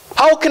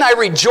 How can I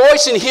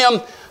rejoice in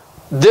him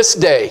this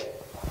day?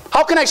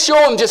 How can I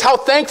show him just how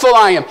thankful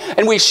I am?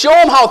 And we show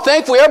him how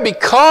thankful we are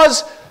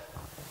because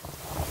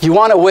you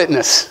want to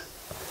witness.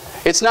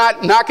 It's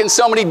not knocking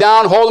somebody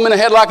down, hold them in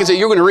a headlock and say,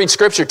 you're going to read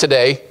scripture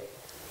today.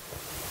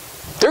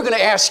 They're going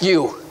to ask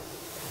you.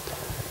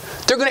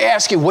 They're going to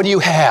ask you, what do you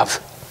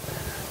have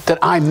that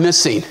I'm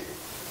missing?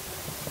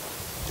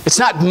 It's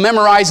not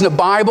memorizing the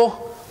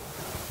Bible.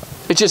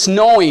 It's just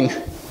knowing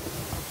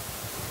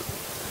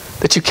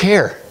that you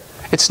care.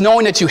 It's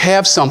knowing that you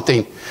have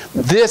something.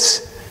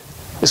 This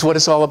is what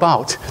it's all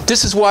about.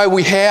 This is why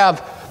we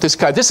have this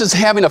kind. This is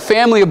having a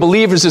family of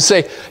believers to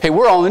say, hey,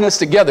 we're all in this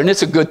together, and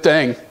it's a good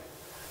thing.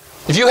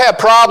 If you have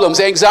problems,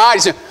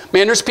 anxieties,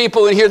 man, there's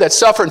people in here that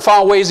suffer and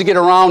found ways to get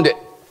around it.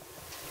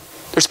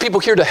 There's people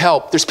here to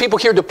help. There's people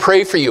here to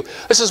pray for you.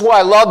 This is why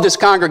I love this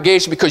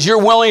congregation, because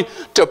you're willing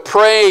to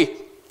pray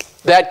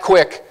that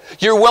quick.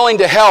 You're willing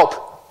to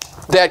help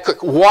that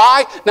quick.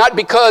 Why? Not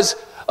because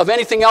of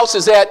anything else,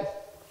 is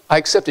that I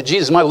accepted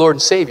Jesus as my Lord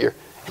and Savior.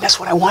 And that's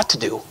what I want to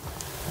do.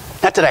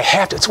 Not that I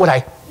have to, it's what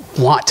I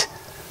want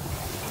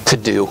to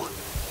do.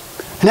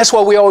 And that's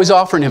why we always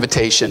offer an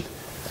invitation.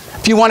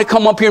 If you want to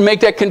come up here and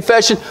make that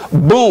confession,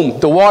 boom,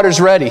 the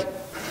water's ready.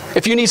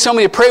 If you need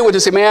somebody to pray with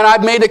and say, man,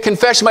 I've made a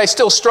confession, but I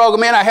still struggle,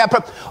 man, I have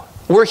problems.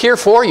 We're here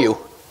for you.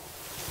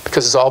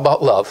 Because it's all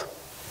about love.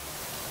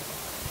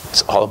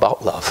 It's all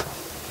about love.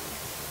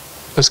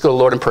 Let's go to the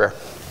Lord in prayer.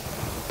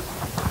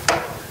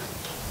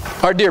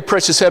 Our dear,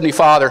 precious Heavenly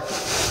Father,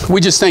 we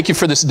just thank you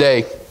for this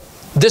day.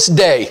 This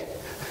day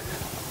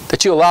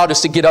that you allowed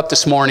us to get up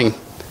this morning.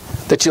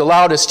 That you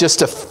allowed us just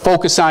to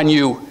focus on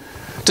you.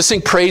 to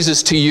sing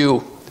praises to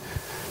you.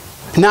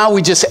 Now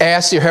we just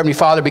ask, dear Heavenly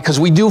Father, because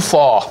we do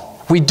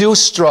fall, we do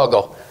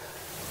struggle.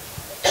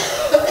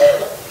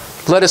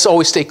 Let us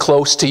always stay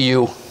close to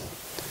you.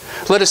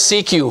 Let us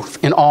seek you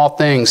in all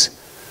things.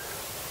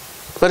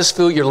 Let us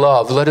feel your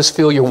love. Let us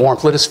feel your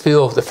warmth. Let us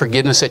feel the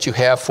forgiveness that you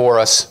have for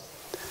us.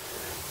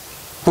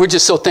 We're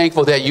just so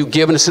thankful that you've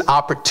given us an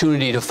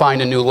opportunity to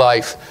find a new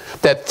life.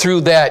 That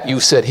through that you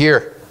said,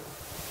 here,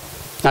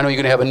 I know you're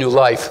going to have a new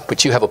life,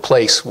 but you have a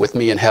place with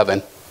me in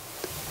heaven.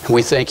 And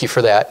we thank you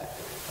for that.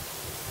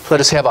 Let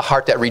us have a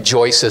heart that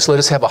rejoices. Let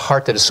us have a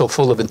heart that is so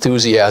full of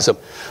enthusiasm.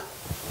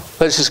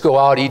 Let us just go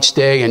out each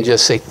day and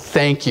just say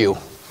thank you.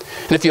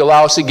 And if you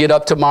allow us to get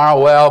up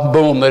tomorrow, well,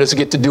 boom, let us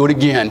get to do it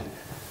again.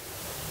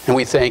 And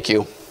we thank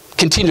you.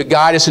 Continue to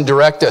guide us and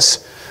direct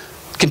us.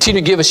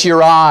 Continue to give us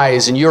your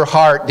eyes and your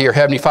heart, dear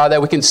Heavenly Father,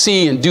 that we can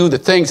see and do the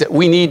things that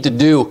we need to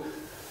do.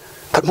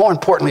 But more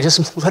importantly,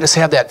 just let us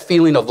have that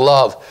feeling of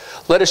love.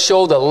 Let us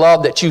show the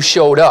love that you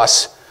showed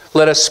us.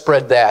 Let us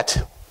spread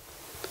that.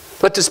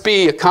 Let this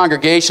be a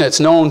congregation that's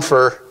known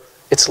for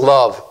its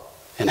love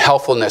and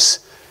helpfulness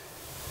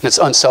and its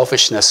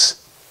unselfishness.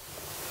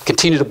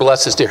 Continue to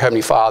bless us, dear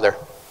Heavenly Father.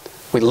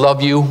 We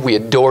love you. We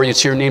adore you.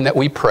 It's your name that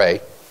we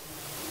pray.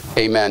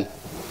 Amen.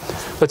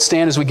 Let's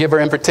stand as we give our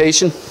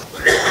invitation.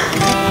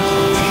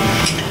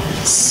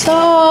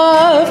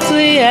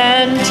 Softly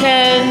and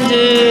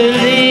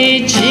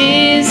tenderly,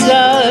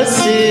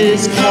 Jesus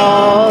is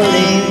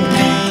calling,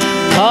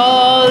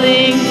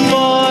 calling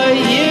for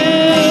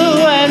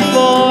you and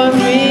for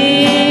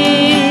me.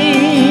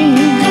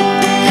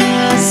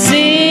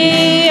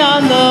 See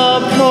on the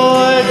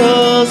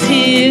portals,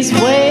 he's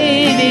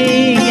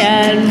waiting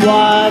and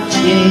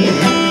watching,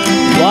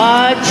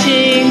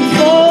 watching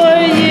for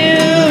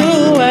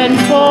you and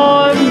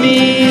for me.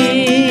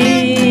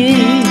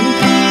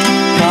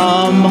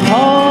 Come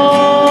home,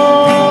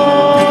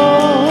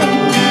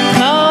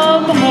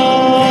 come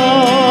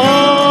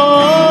home.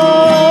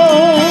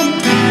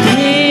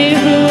 Ye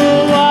who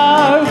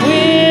are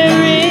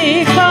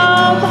weary,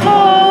 come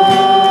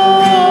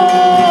home.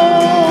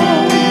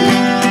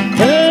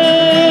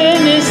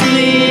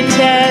 Earnestly,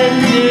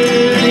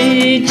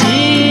 tenderly,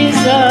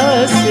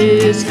 Jesus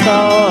is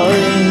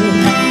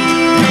calling,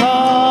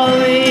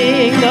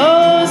 calling,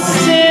 oh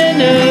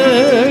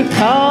sinner,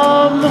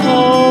 come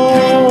home.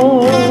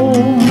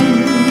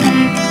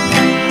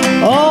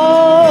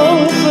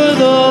 Oh, for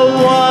the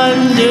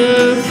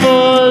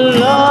wonderful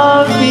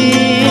love he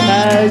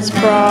has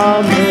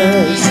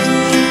promised,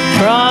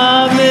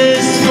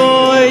 promised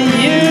for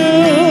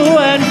you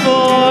and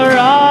for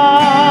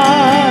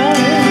I.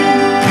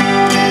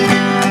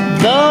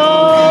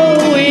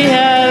 Though we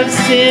have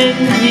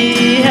sinned,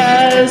 he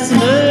has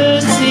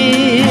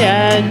mercy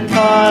and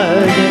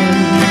pardon,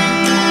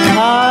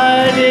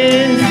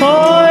 pardon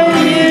for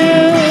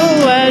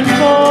you and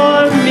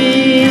for me.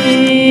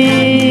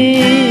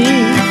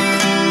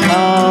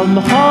 Come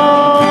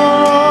home,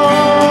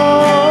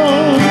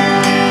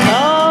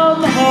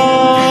 come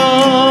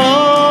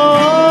home.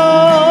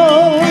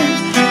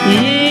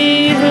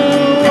 Ye who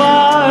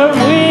are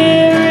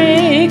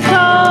weary,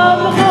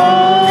 come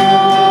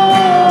home.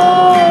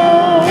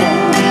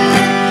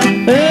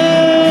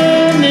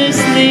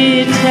 Earnestly,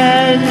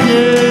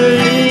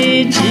 tenderly,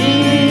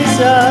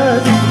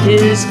 Jesus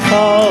is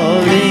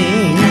calling.